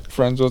 make like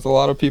friends with a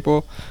lot of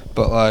people.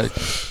 But like,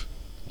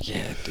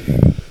 yeah,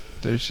 dude,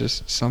 there's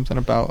just something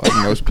about like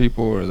most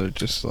people where they're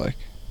just like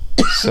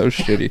so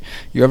shitty.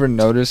 You ever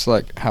notice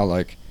like how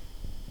like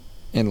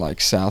in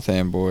like South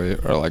Amboy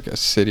or like a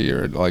city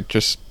or like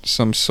just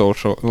some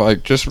social,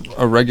 like just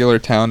a regular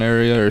town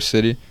area or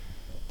city,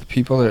 the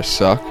people there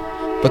suck,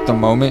 but the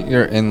moment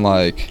you're in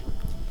like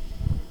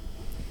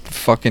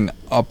fucking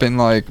up in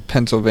like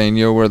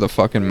Pennsylvania where the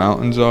fucking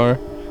mountains are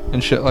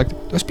and shit, like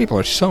those people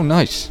are so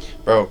nice,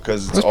 Bro,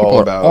 because it's those people all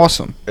are about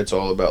awesome. It's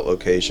all about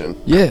location.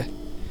 Yeah,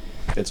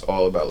 It's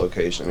all about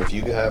location. If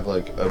you have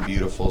like a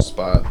beautiful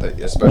spot that,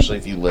 especially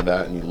if you live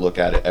out and you look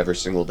at it every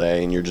single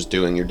day and you're just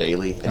doing your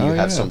daily and you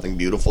have something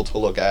beautiful to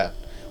look at,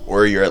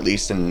 or you're at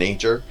least in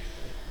nature.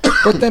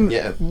 but then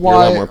Yeah, you're a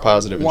lot why more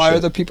positive and why are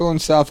shit. the people in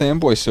South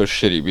Amboy so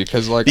shitty?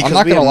 Because like Because I'm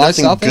not we gonna have lie,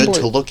 nothing South good Amboy,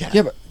 to look at.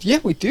 yeah,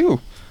 we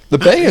do. The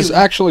bay is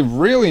actually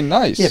really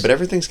nice. Yeah, but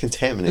everything's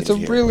contaminated. It's a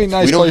here. really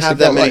nice We don't place have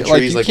to that go. many Like,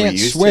 trees you like we can't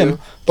used swim,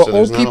 to. but so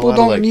there's old not a people lot of,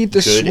 don't like, need to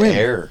good swim.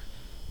 air.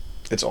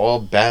 It's all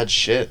bad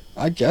shit.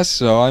 I guess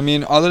so. I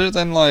mean, other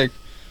than like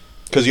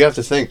Because you have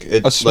to think,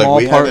 it's A small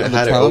like we part haven't of the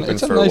had it town, open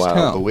it's a for nice a while,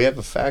 town. but we have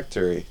a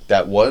factory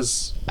that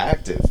was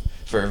active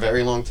for a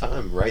very long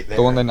time, right there.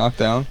 the one they knocked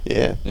down.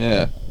 Yeah.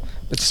 Yeah,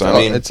 it's So, I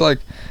still, mean- it's like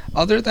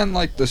other than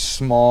like the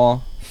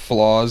small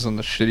flaws and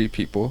the shitty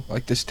people,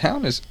 like this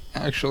town is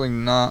actually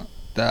not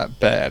that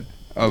bad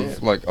of Yeah.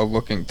 like a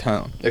looking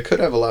town. It could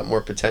have a lot more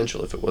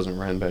potential if it wasn't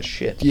ran by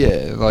shit.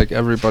 Yeah, like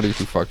everybody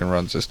who fucking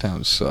runs this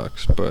town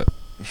sucks, but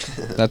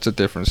that's a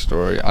different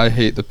story. I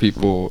hate the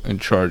people in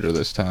charge of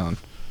this town.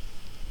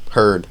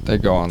 Heard. They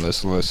go on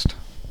this list.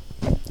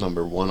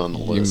 Number 1 on the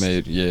You list.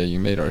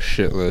 made our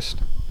shit list.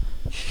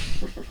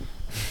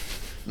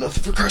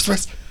 Nothing for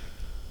Christmas.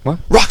 What?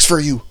 Rocks for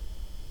you.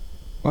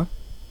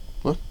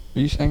 Are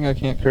you saying I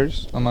can't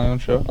curse on my own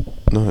show?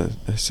 No,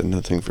 I said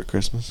nothing for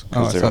Christmas.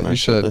 Oh, I they're on thought our you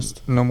shit said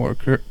list. no more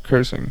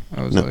cursing.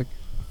 I was No. like,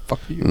 fuck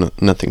you. No,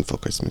 nothing for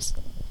Christmas.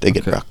 They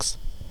get Okay. rocks.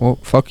 Well,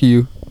 fuck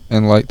you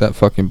and light that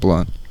fucking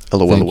blunt.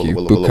 Hello, Thank hello, you.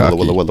 hello, hello, hello,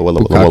 hello, hello, hello,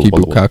 Bukaki,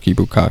 hello, hello, bukaki,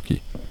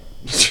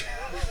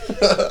 bukaki.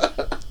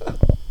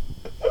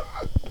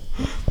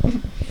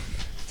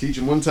 Teach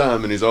him one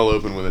time and he's all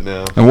open with it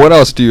now. And what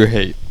else do you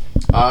hate?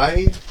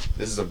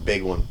 This is a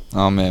big one.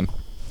 Oh, man.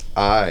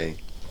 I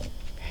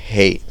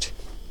hate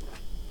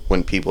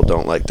when people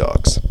don't like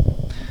dogs.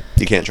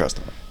 You can't trust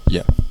them.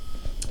 Yeah.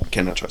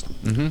 Cannot trust them.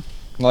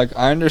 Mm-hmm. Like,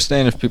 I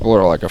understand if people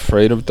are, like,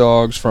 afraid of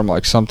dogs from,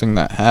 like, something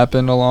that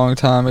happened a long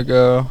time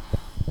ago.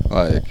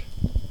 Like,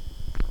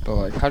 but,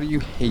 like, how do you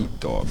hate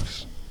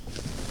dogs?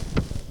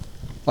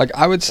 Like,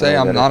 I would say I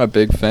I'm get not it. a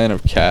big fan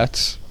of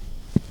cats,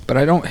 but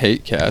I don't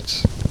hate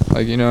cats.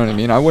 Like, you know what I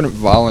mean? I wouldn't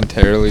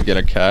voluntarily get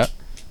a cat.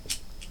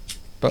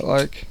 But,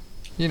 like,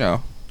 you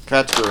know,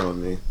 Cats grew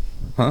on me.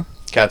 Huh?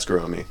 Cats grew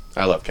on me.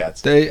 I love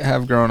cats. they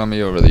have grown on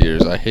me over the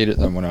years. I hated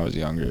them when I was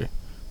younger.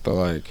 But,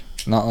 like,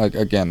 not, like,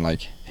 again,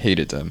 like,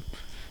 hated them.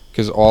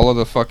 Because all of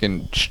the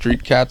fucking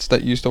street cats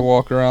that used to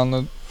walk around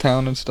the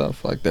town and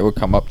stuff, like, they would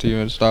come up to you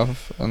and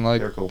stuff. And, like,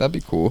 They're cool. that'd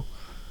be cool.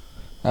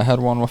 I had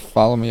one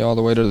follow me all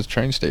the way to the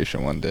train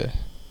station one day.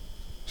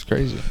 It's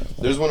crazy.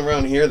 There's one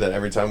around here that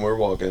every time we're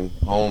walking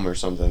home or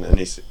something,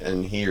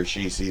 and he or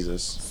she sees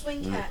us,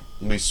 Swing cat.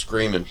 we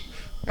screaming.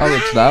 Oh,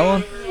 it's that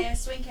one? Yeah,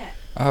 swing cat.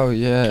 Oh,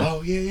 yeah.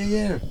 Oh yeah, yeah,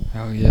 yeah.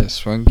 Oh, yeah,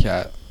 Swing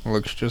Cat.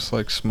 Looks just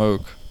like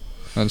Smoke.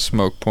 And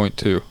Smoke Point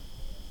 2.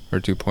 Or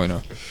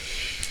 2.0.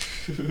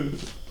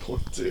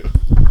 Point 2.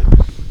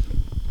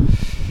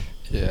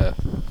 Yeah.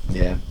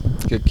 Yeah.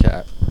 Good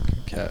cat.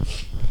 Good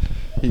cat.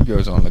 He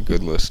goes on the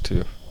good list,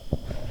 too.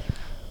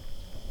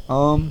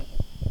 Oh,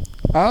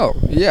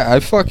 yeah, I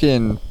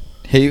fucking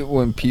hate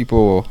when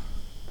people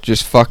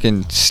just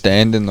fucking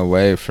stand in the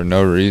way for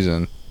no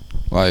reason.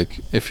 Like,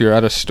 if you're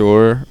at a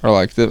store, or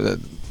like,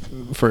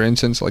 for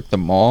instance, like the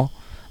mall,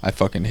 I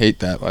fucking hate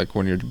that. Like,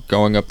 when you're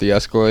going up the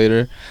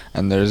escalator,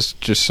 and there's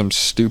just some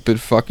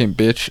stupid fucking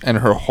bitch and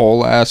her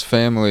whole ass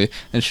family,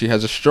 and she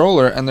has a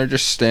stroller, and they're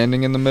just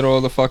standing in the middle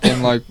of the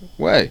fucking, like,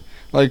 way.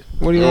 Like,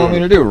 what do you want me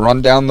to do?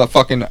 Run down the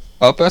fucking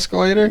up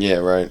escalator? Yeah,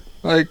 right.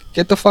 Like,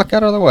 get the fuck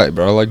out of the way,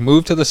 bro. Like,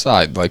 move to the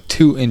side, like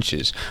 2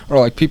 inches. Or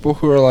like people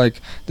who are like,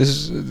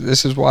 this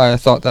is why I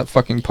thought that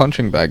fucking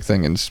punching bag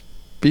thing in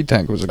Speed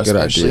Tank was a good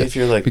Especially idea. if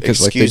you're like,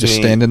 Because like they "Excuse just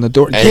me," stand in the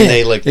door. and Yeah,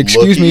 they like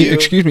excuse look me, at you,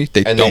 excuse me.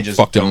 They and don't they just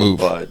fucking don't move.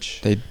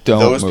 budge. They don't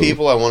Those move.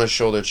 people, I want to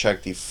shoulder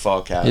check the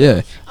fuck out. Yeah,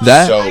 of.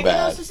 that. So I can bad.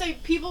 also say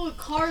people with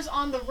cars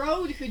on the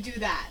road who do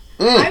that.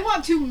 Mm. I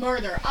want to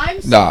murder. I'm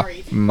Nah,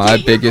 sorry. my Get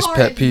your biggest car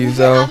pet and peeve, move it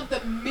though- out of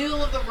the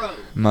middle of the road.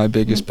 My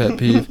biggest pet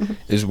peeve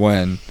is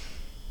when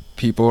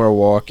people are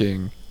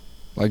walking,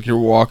 like you're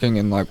walking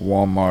in like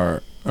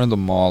Walmart or the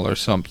mall or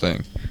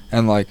something,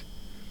 and like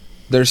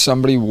there's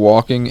somebody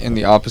walking in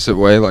the opposite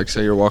way, like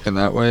say you're walking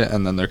that way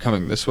and then they're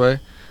coming this way.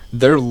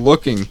 They're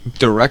looking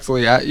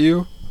directly at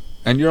you,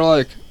 and you're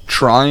like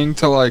trying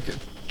to like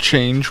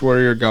change where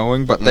you're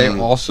going, but they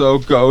also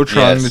go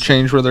trying Yes. to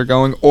change where they're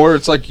going, or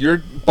it's like you're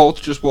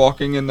both just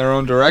walking in their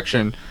own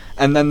direction,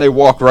 and then they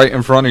walk right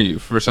in front of you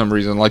for some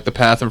reason, like the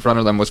path in front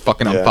of them was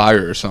fucking on Yeah.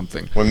 fire or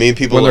something. When me and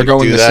people When they're like,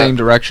 going do the that same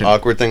direction.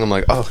 awkward thing, I'm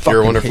like, oh, you're a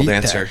Fucking wonderful hate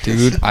dancer, that,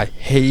 dude. I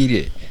hate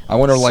it. I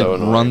want to So like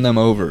annoying. run them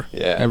over.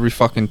 Yeah. Every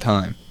fucking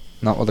time.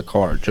 Not with a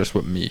car, just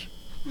with me.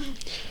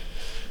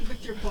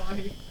 With your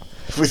body.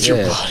 With your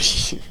Yeah. body.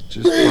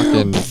 Just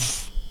fucking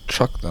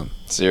chuck them.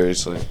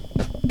 Seriously.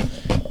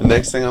 The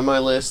next thing on my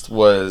list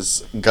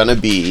was gonna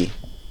be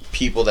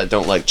people that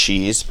don't like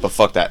cheese, but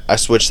fuck that. I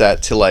switched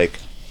that to like,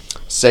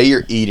 say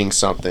you're eating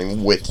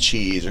something with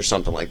cheese or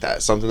something like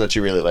that, something that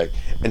you really like,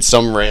 and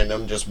some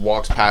random just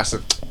walks past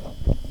it.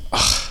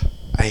 Ugh,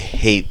 I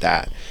hate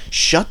that.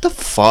 Shut the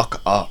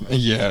fuck up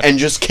Yeah. and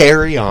just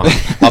carry on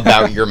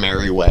about your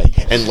merry way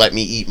and let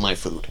me eat my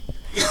food.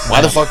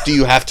 Why the fuck do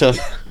you have to?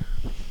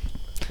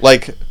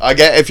 Like, I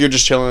get if you're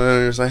just chilling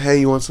and it's like, hey,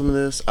 you want some of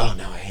this? Oh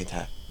no, I hate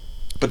that.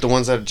 But the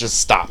ones that just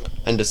stop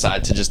and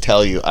decide to just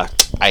tell you,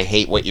 I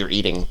hate what you're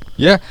eating.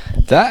 Yeah,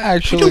 that I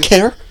actually don't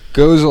care.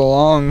 goes I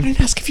along didn't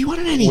ask if you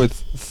wanted any.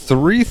 with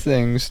 3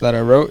 things that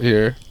I wrote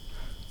here.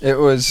 It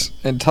was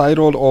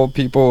entitled old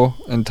people,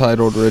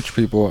 entitled rich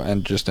people,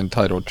 and just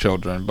entitled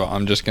children. But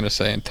I'm just going to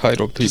say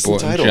entitled Just people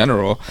in entitled.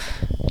 general.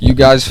 You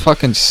guys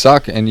fucking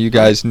suck, and you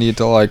guys need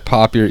to, like,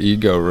 pop your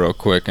ego real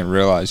quick and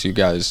realize you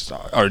guys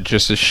are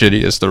just as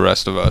shitty as the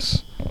rest of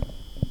us.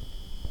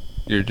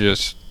 You're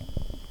just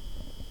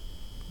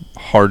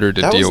harder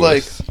to That was deal like,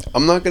 with.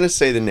 I'm not going to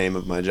say the name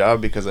of my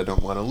job because I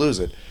don't want to lose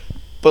it.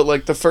 But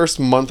like the first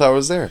month I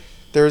was there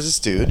was this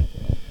dude.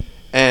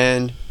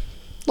 And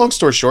long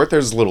story short,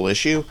 there's a little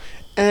issue.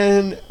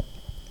 And,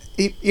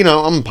 he, you know,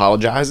 I'm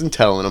apologizing,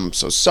 telling him I'm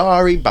so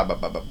sorry. Blah, blah,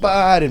 blah, blah, blah.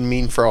 I didn't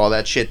mean for all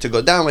that shit to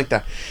go down like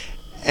that.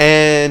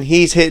 And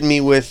he's hitting me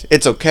with,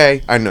 it's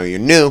okay. I know you're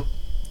new.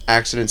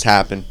 Accidents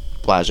happen.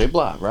 Blah, blah,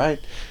 blah, right?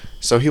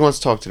 So he wants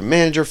to talk to the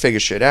manager, figure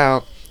shit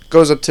out.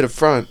 Goes up to the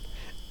front.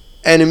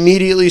 And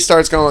immediately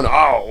starts going,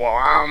 oh, well,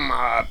 I'm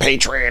a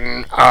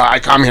patron. I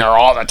come here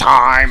all the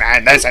time,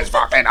 and this is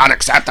fucking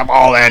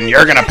unacceptable, and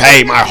you're going to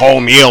pay my whole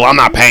meal. I'm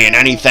not paying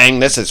anything.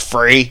 This is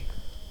free.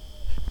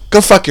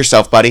 Go fuck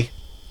yourself, buddy.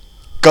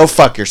 Go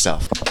fuck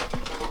yourself.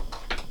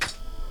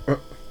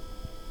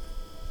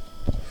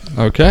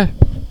 Okay.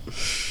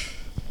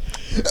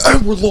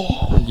 And we're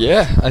long.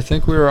 Yeah, I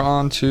think we were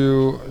on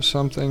to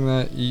something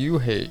that you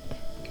hate.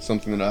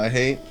 Something that I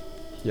hate?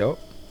 Yep.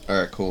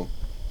 Alright, cool.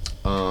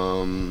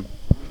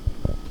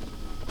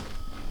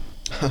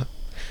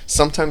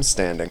 Sometimes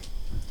standing.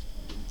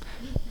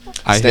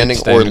 I Standing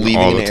hate or standing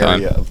leaving all an the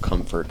time. area of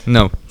comfort.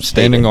 No,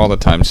 standing Hate it. all the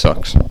time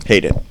sucks.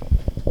 Hate it.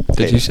 Did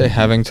Hate you it. say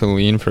having to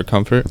lean for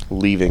comfort?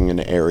 Leaving an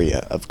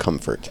area of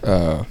comfort.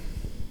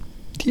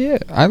 Yeah,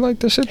 I like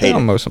to sit Hate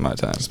down it. most of my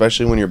time.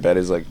 Especially when your bed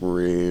is like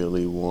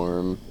really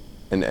warm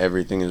and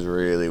everything is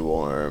really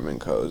warm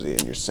and cozy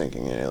and you're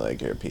sinking in it like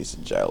you're a piece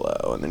of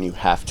jello, and then you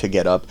have to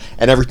get up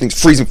and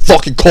everything's freezing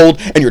fucking cold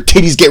and your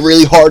titties get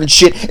really hard and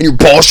shit and your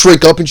balls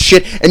shrink up and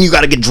shit and you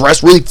gotta get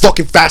dressed really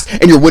fucking fast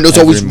and your window's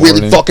Every always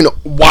really morning. fucking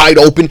wide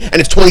open and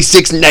it's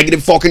 26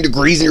 negative fucking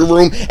degrees in your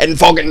room and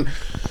fucking,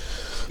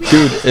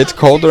 Dude, it's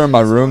colder in my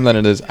room than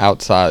it is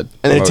outside.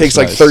 and then it most takes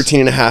like nights. 13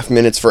 and a half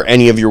minutes for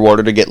any of your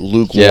water to get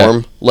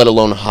lukewarm, let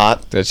alone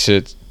hot. That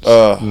shit's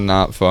Ugh.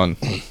 not fun.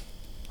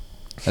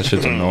 That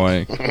shit's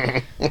annoying.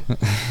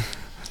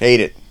 Hate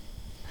it.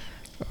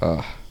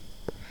 Ugh.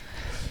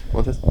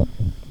 Want this? No,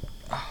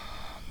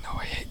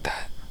 I hate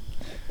that.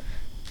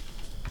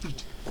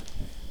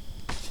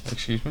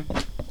 Excuse me?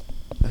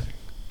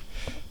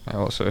 I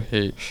also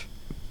hate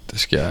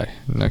this guy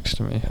next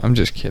to me. I'm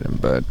just kidding,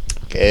 bud.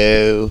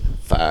 Go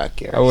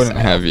fuck yourself. I wouldn't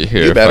have you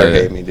here. You if better I-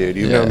 hate me, dude.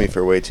 You've yeah. known me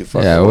for way too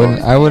fucking Yeah, I long.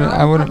 wouldn't.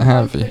 I wouldn't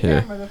have you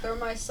here. To throw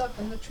my stuff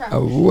in the trash.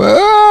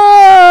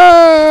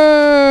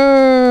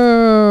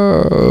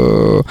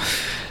 Whoa!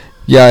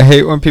 Yeah, I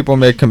hate when people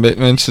make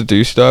commitments to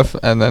do stuff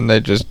and then they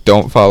just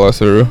don't follow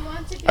through.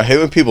 I hate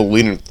when people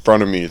lean in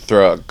front of me to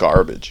throw out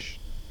garbage.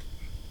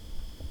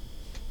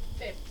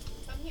 Babe,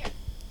 come here.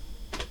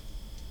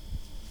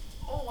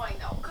 Oh, I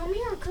know. Come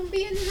here. Come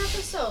be in an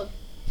episode.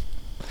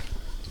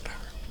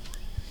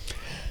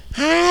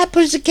 Hi,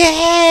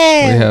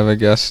 pussycat. We have a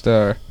guest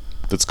star.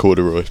 That's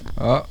corduroy.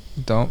 Oh,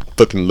 don't.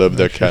 Fucking love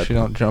that Make sure cat. she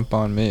don't jump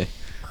on me.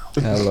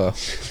 Hello.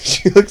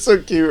 She looks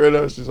so cute right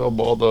now. She's all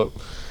balled up.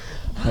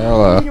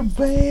 Hello. Little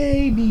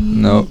baby.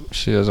 Nope,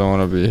 she doesn't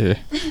want to be here.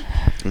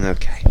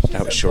 Okay,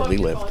 that was shortly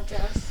lived.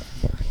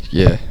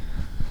 Yeah.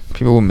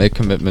 People will make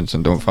commitments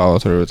and don't follow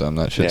through with them.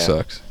 That shit Yeah.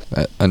 sucks.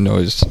 That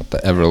annoys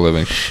the ever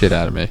living shit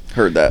out of me.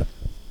 Heard that.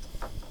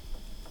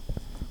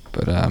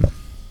 But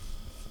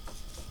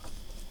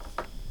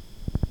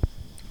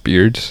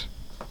beards.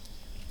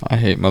 I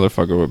hate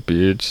motherfucker with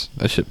beards.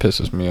 That shit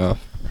pisses me off.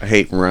 I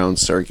hate round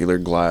circular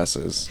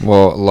glasses.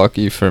 Well,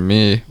 lucky for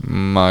me,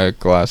 my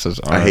glasses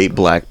aren't. I hate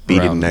black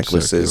beaded round and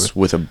necklaces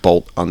circular. with a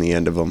bolt on the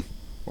end of them.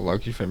 Well,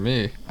 lucky for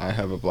me, I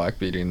have a black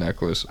beading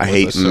necklace. I with a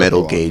hate circle metal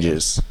on it.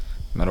 gauges.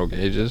 Metal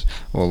gauges?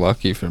 Well,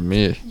 lucky for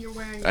me. You're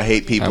wearing I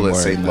hate people I'm that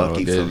say wearing metal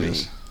lucky for me.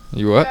 gauges.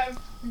 You what?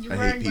 You're I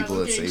wearing hate people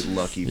metal that say gauges.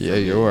 lucky. Yeah, for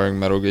you're me. wearing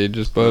metal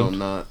gauges, No, bud. I'm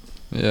not.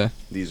 Yeah.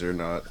 These are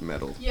not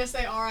metal. Yes,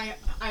 they are.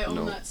 I own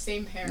No. that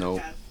same pair. No.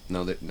 Kev.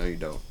 No, no, you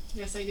don't.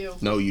 Yes, I do.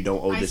 No, you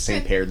don't own I the same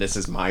spent- pair. This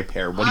is my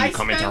pair. What do you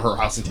come into her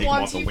house and take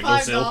them off the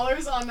windowsill?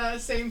 $25 on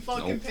that same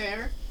fucking Nope.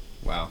 pair.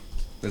 Wow.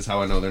 This is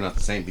how I know they're not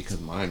the same, because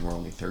mine were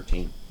only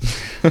 13.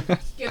 Get them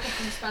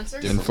from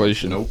Spencer's. Different.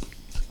 Inflation. Nope.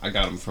 I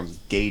got them from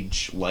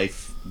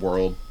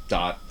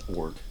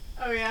GaugeLifeWorld.org.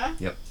 Oh yeah.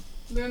 Yep.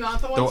 They're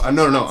not the ones. No, from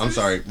no, I'm Spencer's?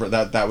 sorry.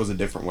 That was a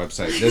different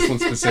website. This one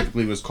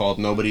specifically was called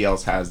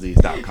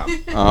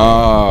NobodyElseHasThese.com.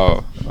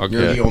 Oh, You're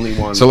okay. the only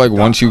one. So like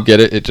once you get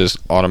it, it just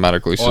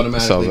automatically automatically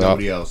sells out.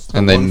 nobody else. The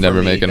And they one for never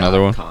me make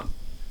another one? .com.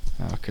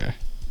 Okay,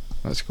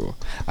 that's cool.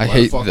 I Why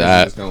hate the fuck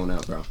that. Is this going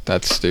out, bro?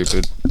 That's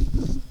stupid.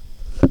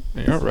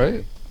 You're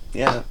right.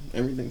 Yeah,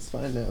 everything's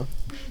fine now.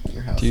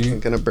 Your house Do you- isn't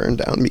gonna burn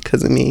down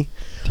because of me.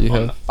 Do you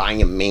have?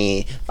 Fire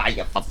me.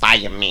 Fire for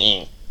fire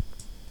me.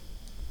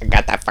 I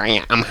got that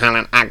fire. I'm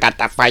hollering. I got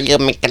that fire.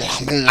 Make it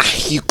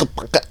like you can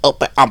fuck it up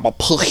and I'ma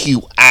push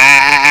you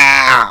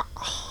out.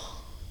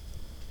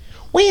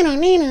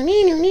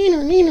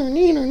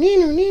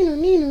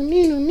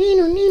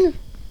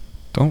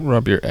 Don't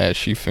rub your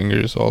ashy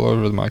fingers all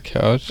over my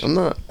couch. I'm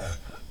not.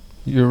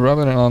 You're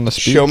rubbing it on the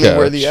speed Show me couch.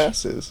 where the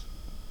ass is.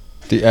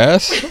 The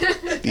ass?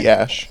 The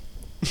ash.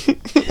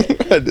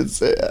 I did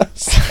say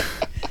ass.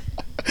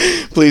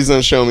 Please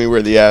don't show me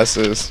where the ass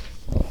is.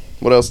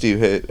 What else do you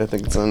hate? I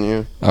think it's on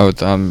you. Oh,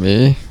 it's on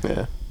me.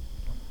 Yeah.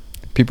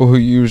 People who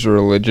use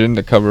religion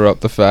to cover up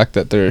the fact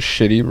that they're a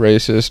shitty,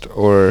 racist,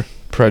 or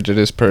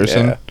prejudiced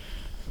person. Yeah.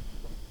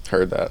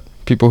 Heard that.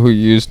 People who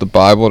use the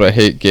Bible to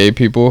hate gay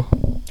people.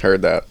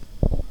 Heard that.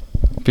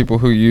 People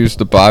who use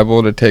the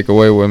Bible to take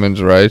away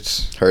women's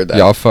rights. Heard that.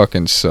 Y'all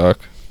fucking suck.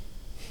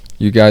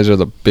 You guys are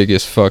the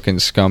biggest fucking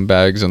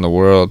scumbags in the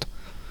world.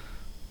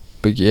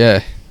 But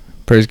yeah,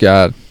 praise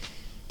God.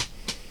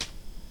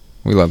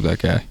 We love that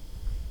guy.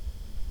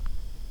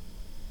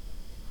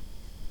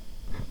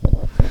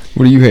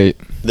 What do you hate?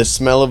 The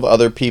smell of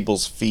other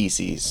people's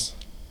feces.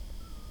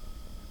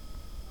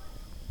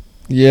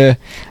 Yeah,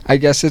 I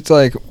guess it's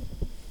like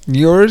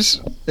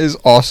yours is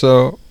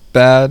also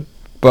bad,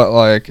 but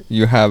like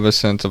you have a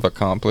sense of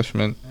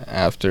accomplishment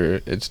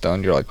after it's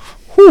done. You're like,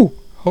 whew,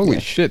 holy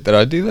shit, did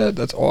I do that?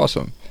 That's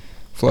awesome.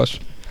 Flush.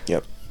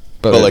 Yep.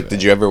 But, But like,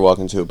 did you ever walk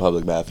into a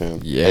public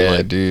bathroom? Yeah, and,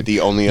 like, dude. The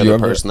only You other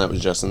ever- person that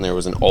was just in there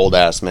was an old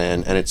ass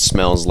man, and it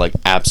smells like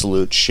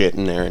absolute shit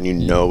in there, and you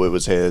know it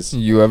was his.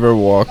 You ever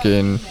walk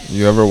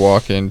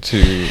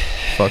into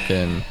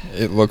fucking,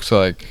 it looks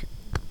like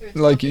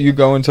you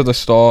go into the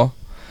stall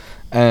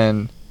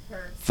and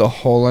Her. the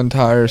whole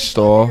entire Talking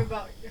stall.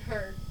 about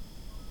her.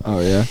 Oh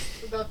yeah.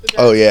 About the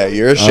Oh yeah,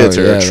 your shits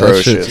Oh, are yeah, that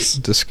shit's atrocious.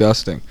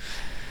 disgusting.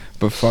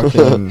 But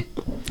fucking,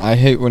 I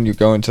hate when you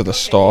go into the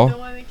stall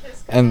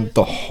and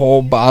the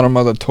whole bottom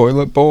of the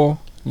toilet bowl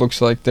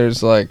looks like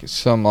there's like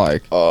some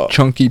like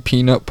chunky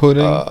peanut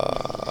pudding,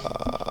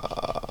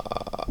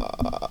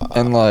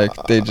 and like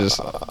they just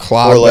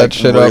clog Or like that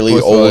shit really up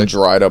with old like,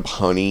 dried up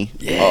honey.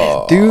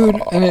 yeah, dude,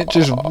 and it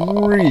just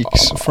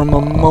reeks from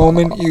the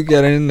moment you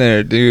get in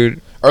there,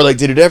 dude. Or like,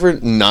 did it ever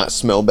not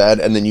smell bad,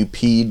 and then you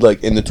peed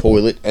like in the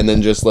toilet, and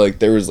then just like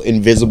there was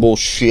invisible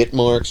shit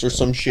marks or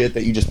some shit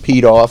that you just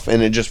peed off,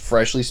 and it just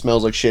freshly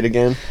smells like shit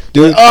again?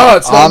 Dude, Oh,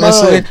 it's not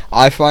honestly, mine.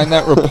 I find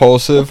that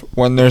repulsive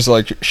when there's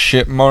like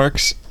shit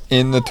marks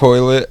in the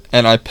toilet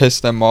and I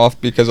piss them off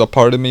because a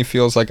part of me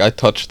feels like I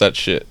touched that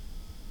shit.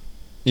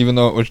 Even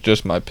though it was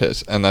just my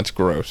piss, and that's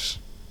gross.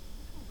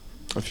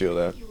 I feel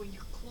that. You when you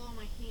claw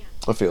my hand.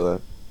 I feel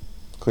that.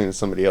 Cleaning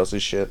somebody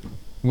else's shit.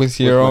 With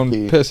your my own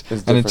pee piss. is And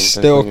different it's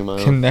than still cleaning my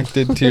own.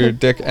 connected to your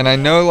dick. And I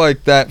know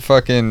like that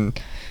fucking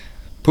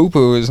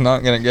poo-poo is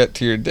not going to get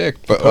to your dick,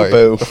 but like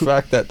Poo-poo. the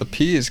fact that the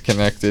pee is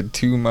connected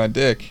to my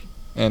dick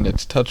and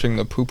it's touching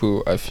the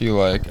poo-poo, I feel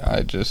like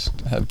I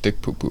just have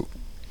dick poo-poo.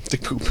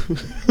 Dick poop.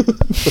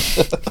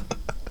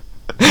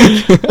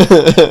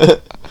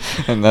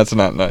 And that's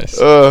not nice.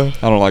 uh,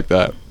 I don't like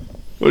that.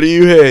 what do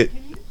you hate?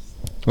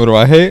 What do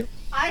I hate?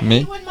 I Me?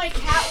 hate when my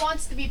cat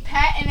wants to be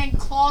pet and then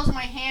claws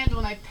my hand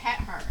when I pet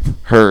her.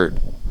 Heard.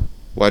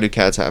 Why do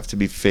cats have to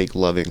be fake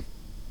loving?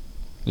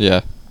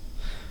 Yeah.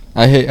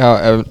 I hate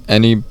how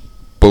any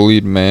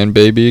bullied man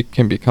baby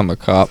can become a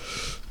cop.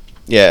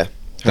 Yeah.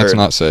 That's heard.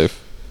 not safe.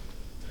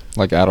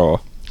 Like, at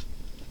all.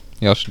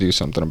 Y'all should do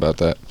something about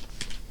that.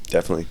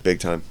 Definitely. Big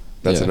time.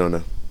 That's Yeah. a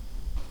no-no.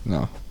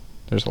 No.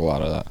 There's a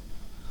lot of that.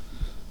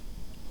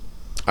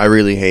 I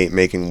really hate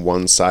making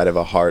one side of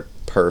a heart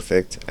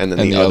perfect, and then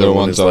And the, the other other one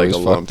one's is like a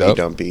always fucked up.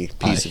 lumpy-dumpy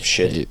piece I of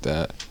shit. hate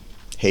that.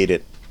 Hate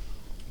it.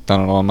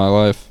 Done it all my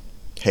life.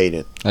 Hate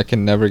it. I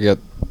can never get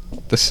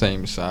the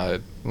same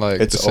side.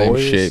 Like, It's the same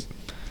always shape.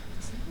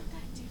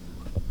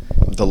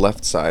 The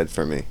left side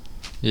for me.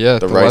 Yeah,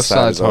 the the, right left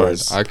side side's is hard.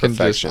 always I can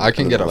perfection, I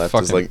can and get the a left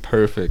is fucking like,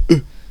 perfect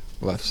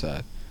left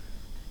side.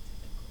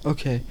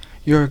 Okay,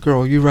 you're a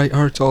girl. You write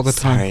hearts all the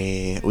time.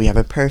 Sorry, we have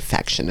a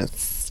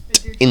perfectionist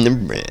in the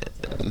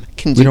room.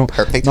 Can We do don't.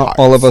 perfect Not hearts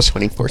all of us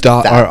 24/7.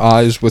 dot our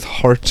I's with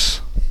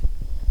hearts.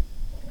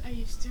 I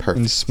used to.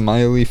 Perfect.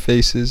 smiley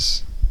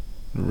faces,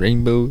 and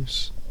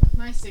rainbows.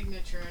 My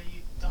signature,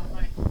 you dot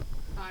my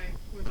I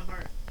with a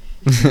heart.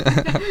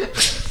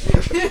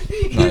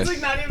 He's Nice.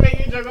 like not even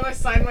making a joke when I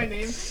sign my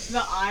name.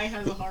 The I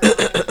has a heart on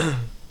it.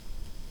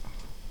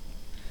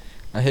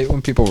 I hate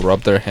when people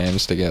rub their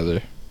hands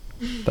together.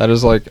 That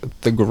is like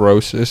the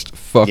grossest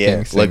fucking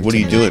Yeah, thing. like, what to do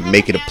you me. do? And I it, have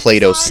make a it a hand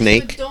Play-Doh massage,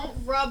 snake? But don't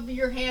rub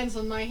your hands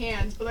on my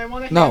hands, but I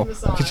want a No, hand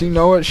massage. because you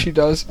know what she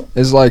does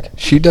is like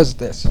she does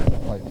this,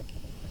 like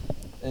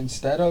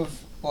instead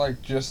of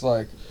like just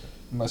like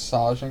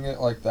massaging it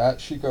like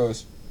that, she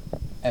goes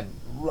and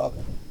rub.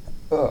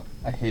 Ugh,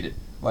 I hate it.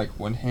 Like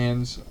when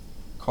hands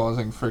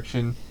causing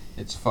friction,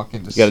 it's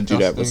fucking You disgusting. gotta do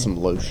that with some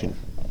lotion.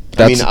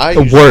 That's I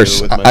the usually do it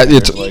worst. with my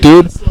It's fingers, like-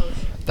 dude. Slow.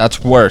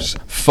 That's worse.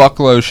 Fuck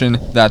lotion.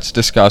 That's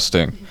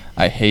disgusting.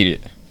 I hate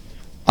it.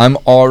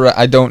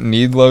 I don't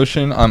need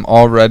lotion. I'm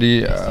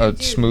already Yes, you a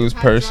do. smooth You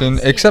have dry person,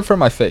 skin. except for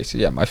my face.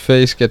 Yeah, my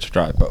face gets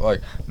dry, but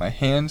like my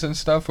hands and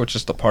stuff, which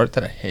is the part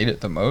that I hate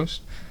it the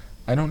most,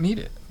 I don't need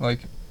it.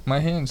 Like my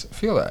hands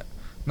feel that.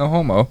 No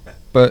homo,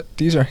 but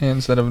these are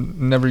hands that have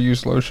never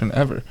used lotion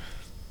ever.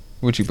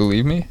 Would you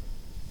believe me?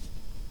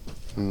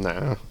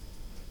 Nah.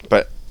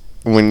 But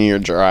when you're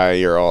dry,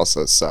 you're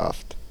also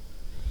soft.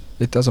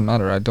 It doesn't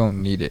matter. I don't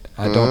need it.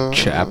 I don't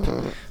chap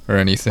or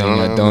anything.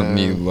 I don't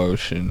need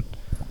lotion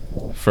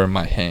for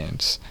my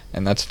hands.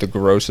 And that's the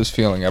grossest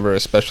feeling ever,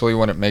 especially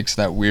when it makes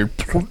that weird...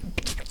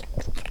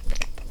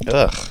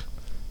 Ugh.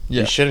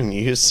 Yeah. You shouldn't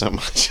use so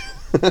much.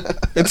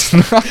 It's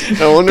not...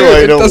 No wonder Dude, why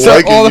you it don't does that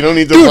like it. all You the- don't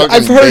need to Dude, fucking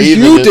I've heard bathe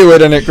in you it. do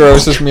it and it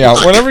grosses me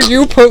out. Whenever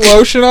you put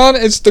lotion on,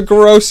 it's the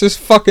grossest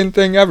fucking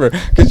thing ever.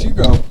 Because you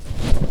go...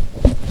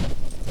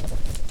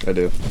 I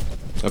do.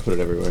 I put it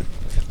everywhere.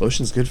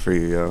 Lotion's good for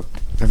you, yo.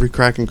 Every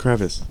crack and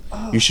crevice.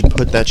 You should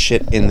put that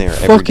shit in there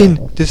every Fucking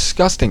day.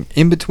 disgusting.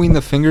 In between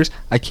the fingers,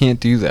 I can't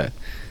do that.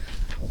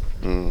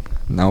 Mm.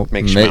 Nope.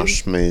 Makes your mouth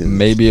smooth.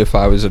 Maybe if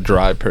I was a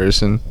dry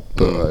person,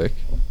 but Mm. like...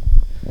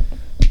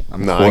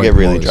 I'm No, I quite get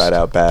really moist. dried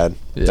out bad.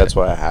 Yeah. That's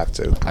why I have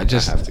to. I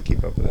just- have to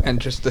keep up with it. And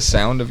just the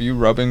sound of you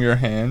rubbing your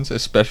hands,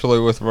 especially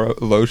with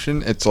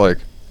lotion, it's like...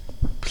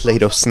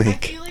 Play-Doh I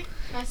snake. feel like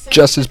as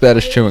Just as bad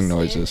as someone chewing with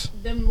oily noises.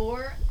 skin, The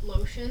more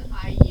lotion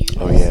I use,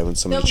 Oh yeah, when the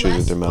somebody chews with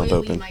less their mouth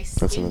oily open. my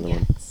That's skin another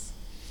one. gets.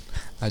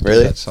 I do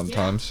Really? that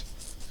sometimes.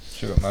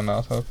 Chew with my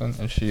mouth open,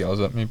 and she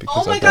yells at me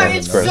because Oh my I god, don't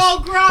it's have a nose. so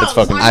gross! It's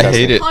fucking I disgusting. will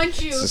I hate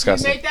punch you It's if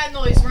disgusting. you make that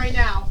noise right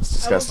now. It's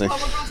disgusting. I will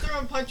come across the room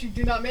and punch you.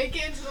 Do not make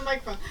it into the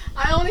microphone.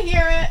 I don't want to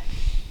hear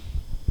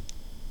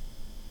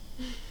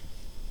it.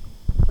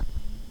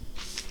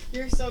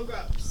 You're so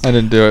gross. I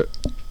didn't do it.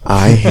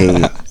 I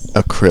hate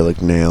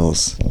acrylic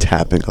nails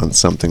tapping on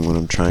something when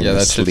I'm trying Yeah, to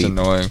that shit's sleep.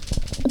 annoying.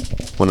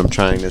 When I'm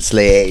trying to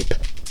sleep.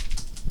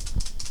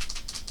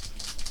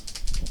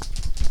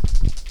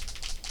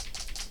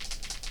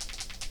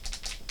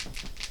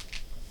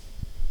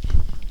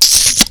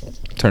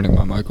 Turning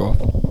my mic off.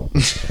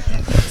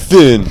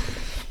 Thin.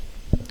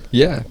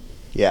 Yeah.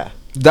 Yeah.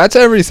 That's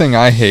everything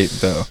I hate,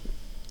 though.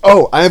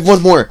 Oh, I have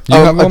one more. You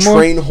have a one more?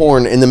 train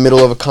horn in the middle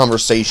of a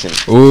conversation.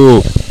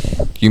 Ooh.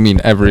 You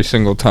mean every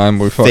single time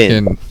we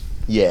Thin. fucking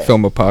Yeah.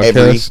 film a podcast?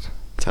 Every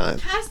time.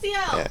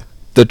 Castiel! Yeah.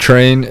 The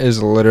train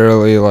is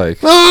literally like,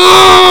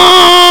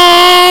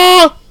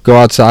 Ah! go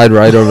outside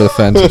right over the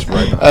fence. It's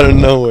right Out of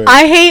nowhere.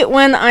 I hate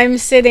when I'm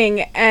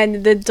sitting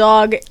and the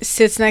dog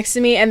sits next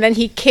to me and then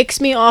he kicks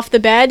me off the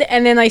bed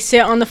and then I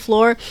sit on the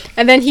floor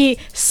and then he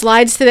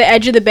slides to the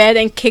edge of the bed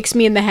and kicks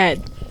me in the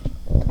head.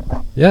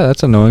 Yeah,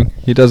 that's annoying.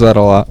 He does that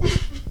a lot.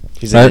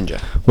 He's a Right? ninja.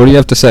 What do you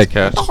have to say,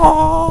 Cass?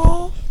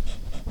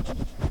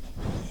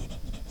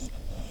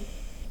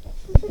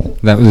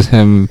 That was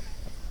him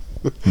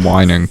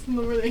whining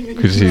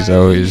because he's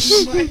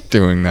always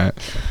doing that.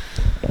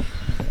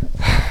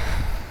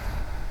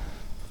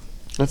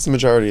 That's the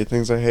majority of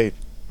things I hate.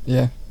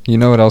 Yeah. You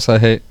know what else I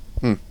hate?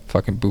 Hmm.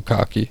 Fucking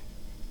bukkake.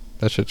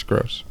 That shit's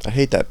gross. I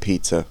hate that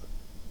pizza.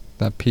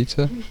 That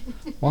pizza?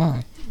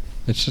 Why?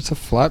 It's just a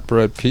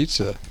flatbread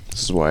pizza.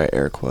 This is why I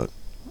air quote.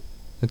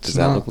 It's Does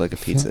that not look like a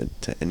pizza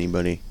to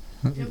anybody?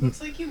 It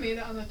looks like you made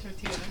it on a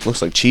tortilla.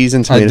 Looks like cheese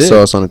and I tomato did.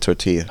 sauce on a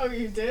tortilla. Oh,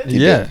 you did? You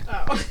Yeah.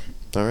 Oh.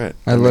 All right.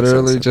 I that makes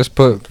literally sense. just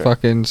put Okay.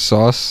 fucking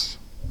sauce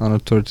on a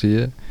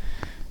tortilla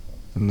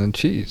and then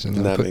cheese and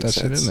then That put makes that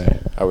shit sense. in there.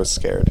 I was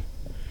scared.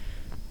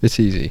 It's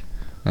easy.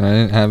 And I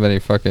didn't have any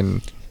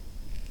fucking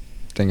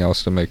thing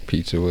else to make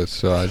pizza with,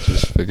 so I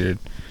just figured.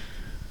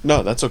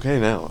 No, that's okay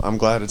now. I'm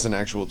glad it's an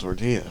actual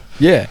tortilla.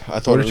 Yeah. I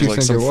thought What it did was you like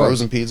think some it was?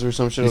 frozen pizza or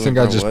some shit. You was think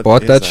like, I bro, just what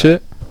bought is that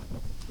shit?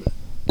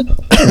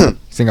 You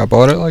think I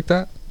bought it like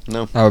that?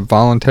 No. I would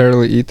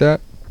voluntarily eat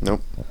that?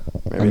 Nope.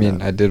 Maybe I mean,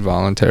 not. I did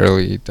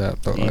voluntarily eat that,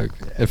 but Yeah. like,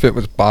 if it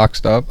was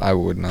boxed up, I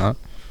would not.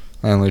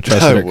 I only I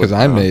trusted it because would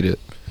I not. made it.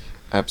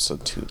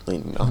 Absolutely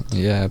not.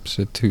 Yeah,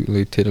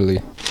 absolutely tiddly.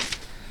 I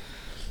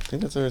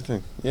think that's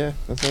everything. Yeah,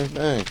 that's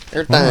everything.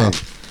 Wow.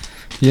 Everything.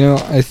 You know,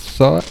 I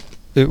thought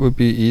it would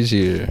be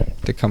easier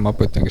to come up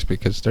with things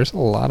because there's a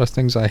lot of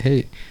things I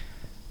hate.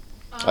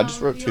 I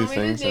just wrote you two want me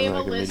to things and, name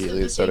like, a list of immediately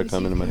the it started things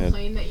coming you to my head.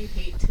 complain that you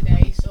hate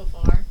today so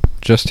far?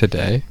 Just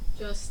today?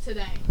 Just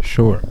today.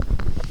 Sure.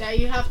 that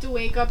you have to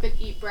wake up and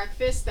eat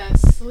breakfast, that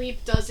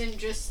sleep doesn't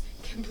just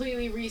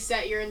completely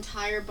reset your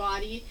entire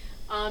body,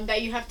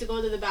 that you have to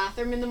go to the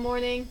bathroom in the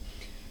morning,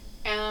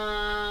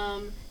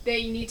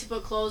 that you need to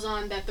put clothes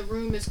on, that the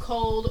room is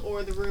cold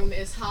or the room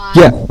is hot.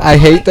 Yeah, I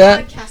hate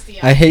that. Castiel.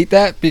 I hate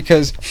that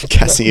because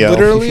Castiel.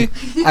 literally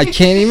I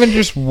can't even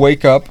just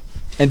wake up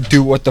and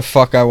do what the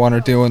fuck I want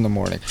to do in the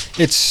morning.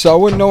 It's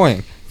so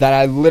annoying that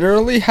I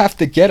literally have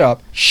to get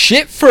up,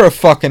 shit for a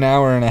fucking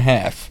hour and a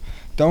half.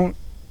 Don't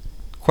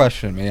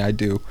question me, I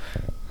do.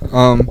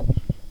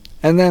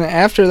 And then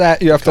after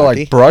that, you have to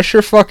like brush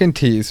your fucking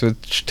teeth,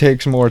 which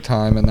takes more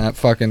time, and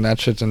that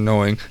shit's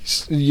annoying.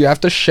 You have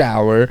to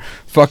shower,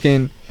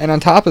 and on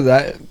top of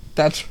that,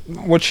 that's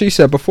what she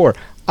said before.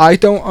 I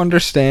don't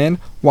understand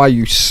why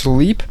you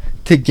sleep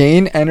to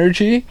gain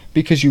energy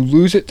because you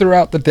lose it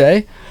throughout the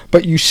day,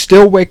 but you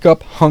still wake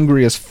up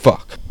hungry as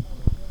fuck.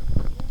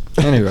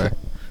 Anyway,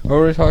 what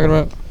were we talking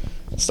about?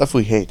 Stuff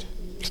we hate.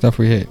 Stuff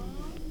we hate.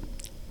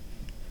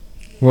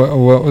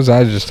 What was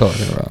I just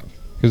talking about?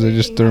 Because it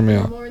just threw me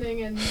off.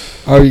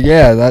 Oh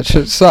yeah, that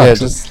shit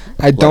sucks.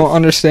 I don't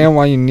understand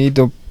why you need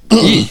to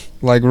eat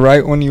like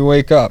right when you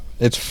wake up.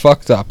 It's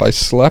fucked up. I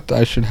slept.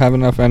 I should have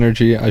enough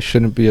energy. I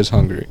shouldn't be as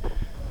hungry.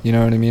 You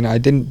know what I mean? I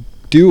didn't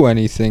do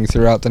anything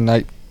throughout the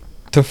night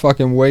to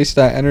fucking waste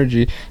that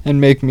energy and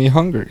make me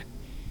hungry.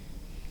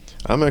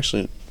 I'm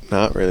actually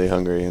not really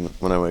hungry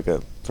when I wake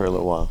up for a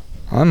little while.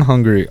 I'm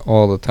hungry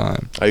all the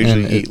time. I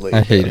usually eat late.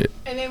 I hate it.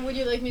 And then would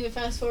you like me to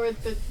fast forward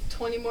the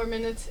 20 more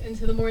minutes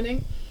into the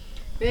morning?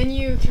 Then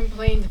you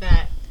complained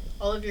that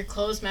all of your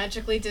clothes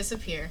magically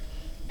disappear.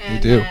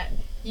 And that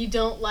you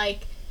don't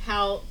like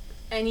how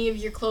any of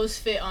your clothes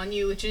fit on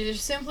you, which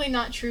is simply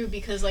not true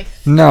because like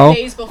 3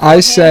 days beforehand, I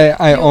say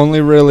I only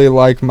really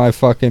like my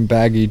fucking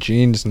baggy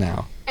jeans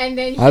now. And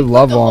then I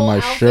love all my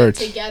shirts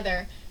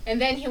together. And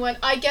then he went,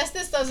 I guess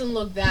this doesn't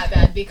look that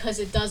bad because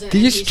it doesn't.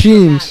 These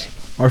jeans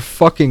are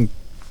fucking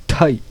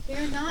tight.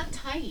 They're not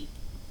tight.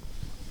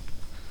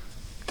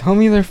 Tell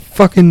me they're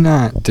fucking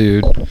not,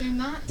 dude. They're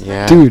not tight.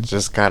 Yeah, dude,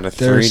 just got a 3D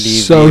they're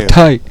so view.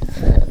 tight.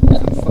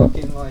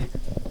 Fucking like.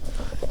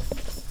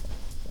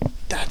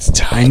 That's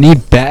tight. I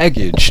need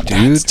baggage,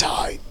 dude. That's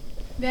tight.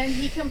 Then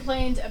he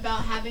complained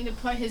about having to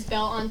put his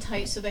belt on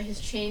tight so that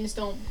his chains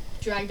don't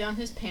drag down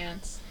his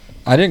pants.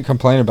 I didn't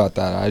complain about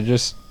that. I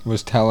just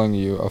was telling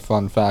you a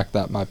fun fact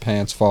that my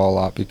pants fall a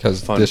lot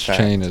because this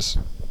chain is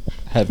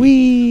heavy.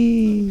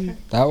 Whee!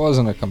 That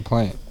wasn't a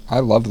complaint. I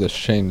love this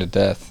chain to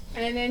death.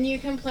 And then you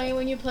complain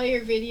when you play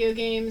your video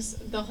games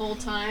the whole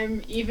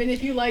time. Even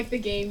if you like the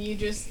game, you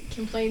just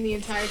complain the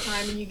entire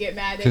time and you get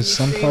mad and you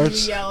scream and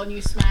you yell and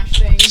you smash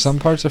things. Some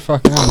parts are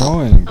fucking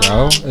annoying,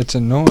 bro. It's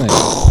annoying.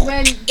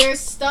 When there's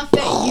stuff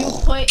that you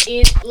put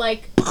in,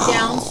 like,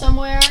 down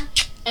somewhere,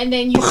 and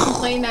then you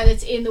complain that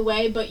it's in the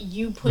way, but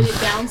you put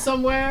it down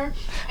somewhere,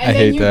 and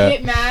then you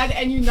get mad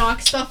and you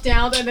knock stuff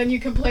down, and then you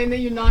complain that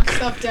you knock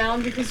stuff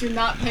down because you're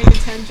not paying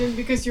attention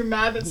because you're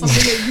mad that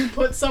something that you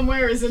put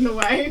somewhere is in the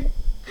way.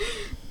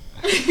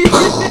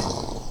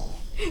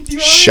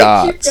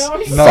 Shots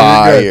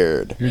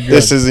fired. You're good.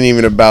 This isn't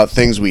even about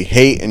things we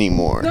hate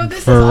anymore. No,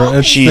 this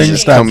is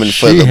she's coming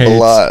for the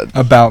blood.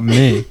 About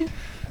me.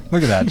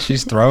 Look at that.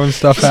 She's throwing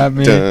stuff at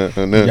me,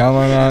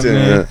 yelling at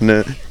me.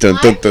 I'm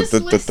just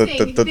listing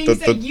things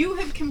that you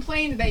have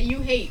complained that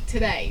you hate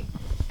today.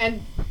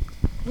 And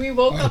we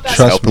woke up at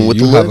Trust me,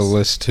 you have a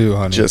list too,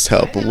 honey. Just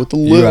helping with the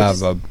list. You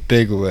have a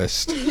big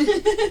list.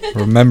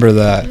 Remember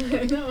that.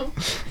 I know.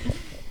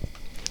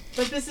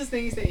 But this is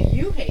things that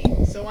you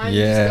hate, so I'm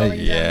just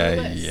going down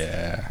the list.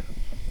 Yeah.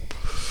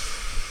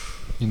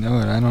 You know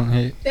what I don't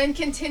hate? Then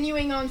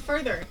continuing on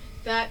further,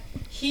 that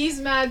he's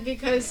mad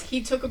because he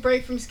took a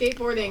break from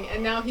skateboarding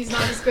and now he's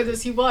not as good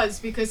as he was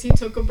because he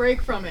took a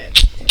break from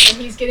it.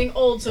 And he's getting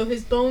old, so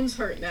his bones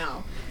hurt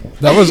now.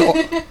 That was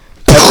everything.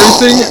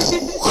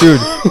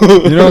 Dude,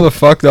 you know the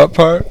fucked up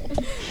part?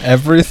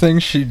 Everything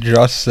she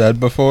just said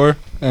before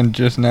and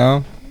just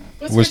now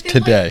was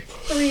today. Like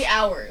 3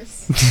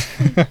 hours.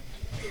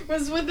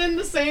 Was within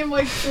the same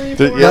 3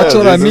 4 That's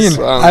what I mean.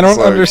 I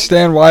don't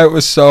understand why it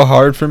was so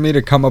hard for me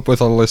to come up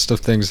with a list of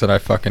things that I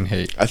fucking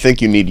hate. I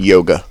think you need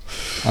yoga.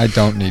 I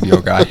don't need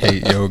yoga. I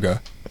hate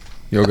yoga.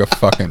 Yoga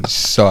fucking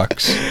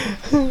sucks.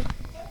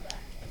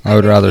 I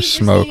would rather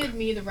smoke. He just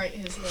needed me to write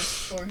his list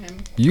for him.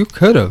 You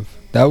could have.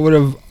 That would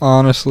have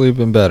honestly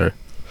been better.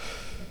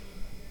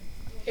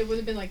 It would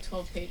have been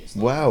 12 pages.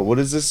 Wow, what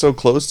is this so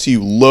close to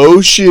you?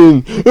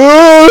 Lotion!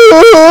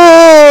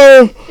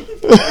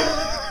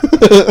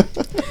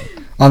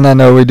 On that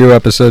note, we do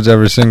episodes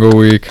every single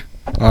week.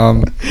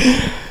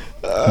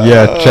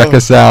 Yeah, check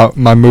us out.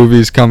 My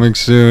movie's coming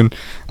soon.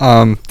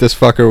 This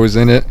fucker was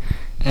in it.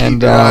 And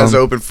keep your eyes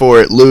open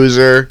for it,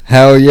 loser.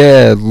 Hell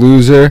yeah,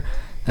 loser.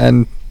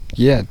 And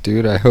yeah,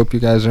 dude, I hope you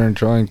guys are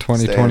enjoying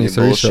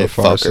 2023 so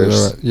far.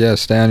 So, yeah,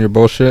 stay on your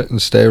bullshit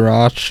and stay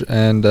rotch.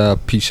 And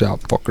peace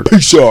out, fuckers.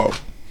 Peace out.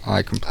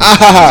 I completely.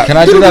 Can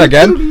I do that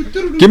again?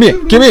 Give me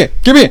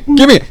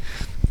it.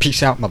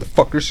 Peace out,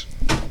 motherfuckers.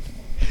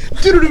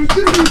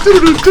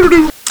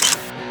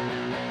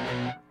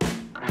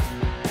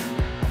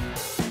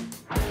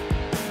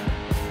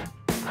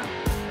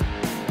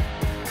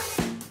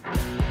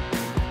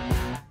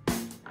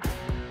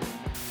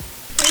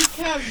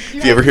 Kev,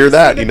 If you ever hear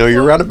that, you know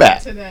you're around a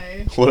bat.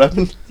 Today. What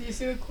happened? Do you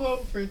see the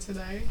quote for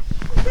today?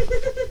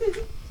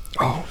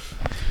 Oh.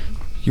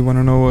 You want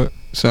to know what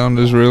sound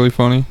is really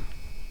funny?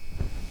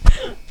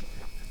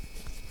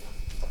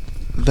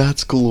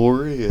 That's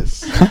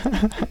glorious. Do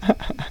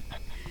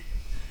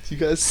you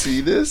guys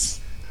see this?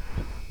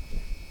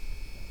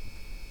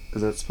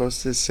 Is that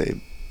supposed to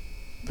say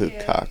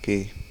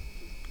bukkake?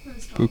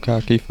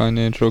 Bukkake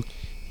financial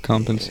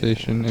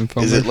compensation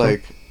infomercial. Is it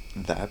like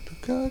that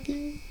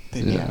bukkake?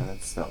 Then Yeah. yeah,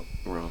 that's spelled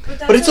wrong. But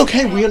But it's that's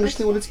okay. okay. We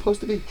understand what it's supposed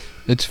to be.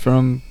 It's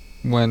from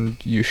when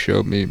you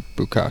showed me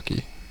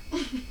bukkake.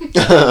 And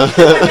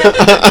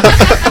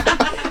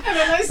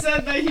then I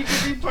said that he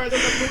could be part of the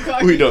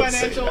Bukkake We don't say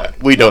financial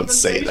that. We don't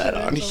say that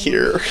on compensation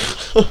here.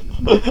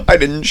 I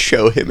didn't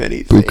show him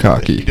anything that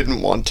Bukkake. he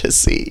didn't want to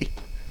see.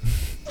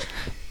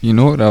 You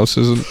know what else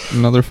is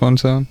another fun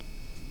sound?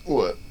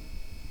 What?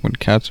 When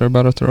cats are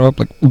about to throw up,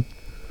 like.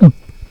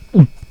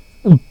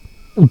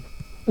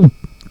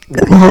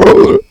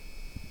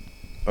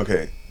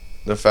 Okay,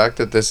 the fact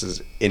that this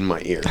is in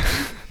my ear.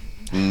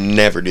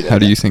 Never do that. How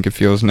do you think it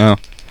feels now?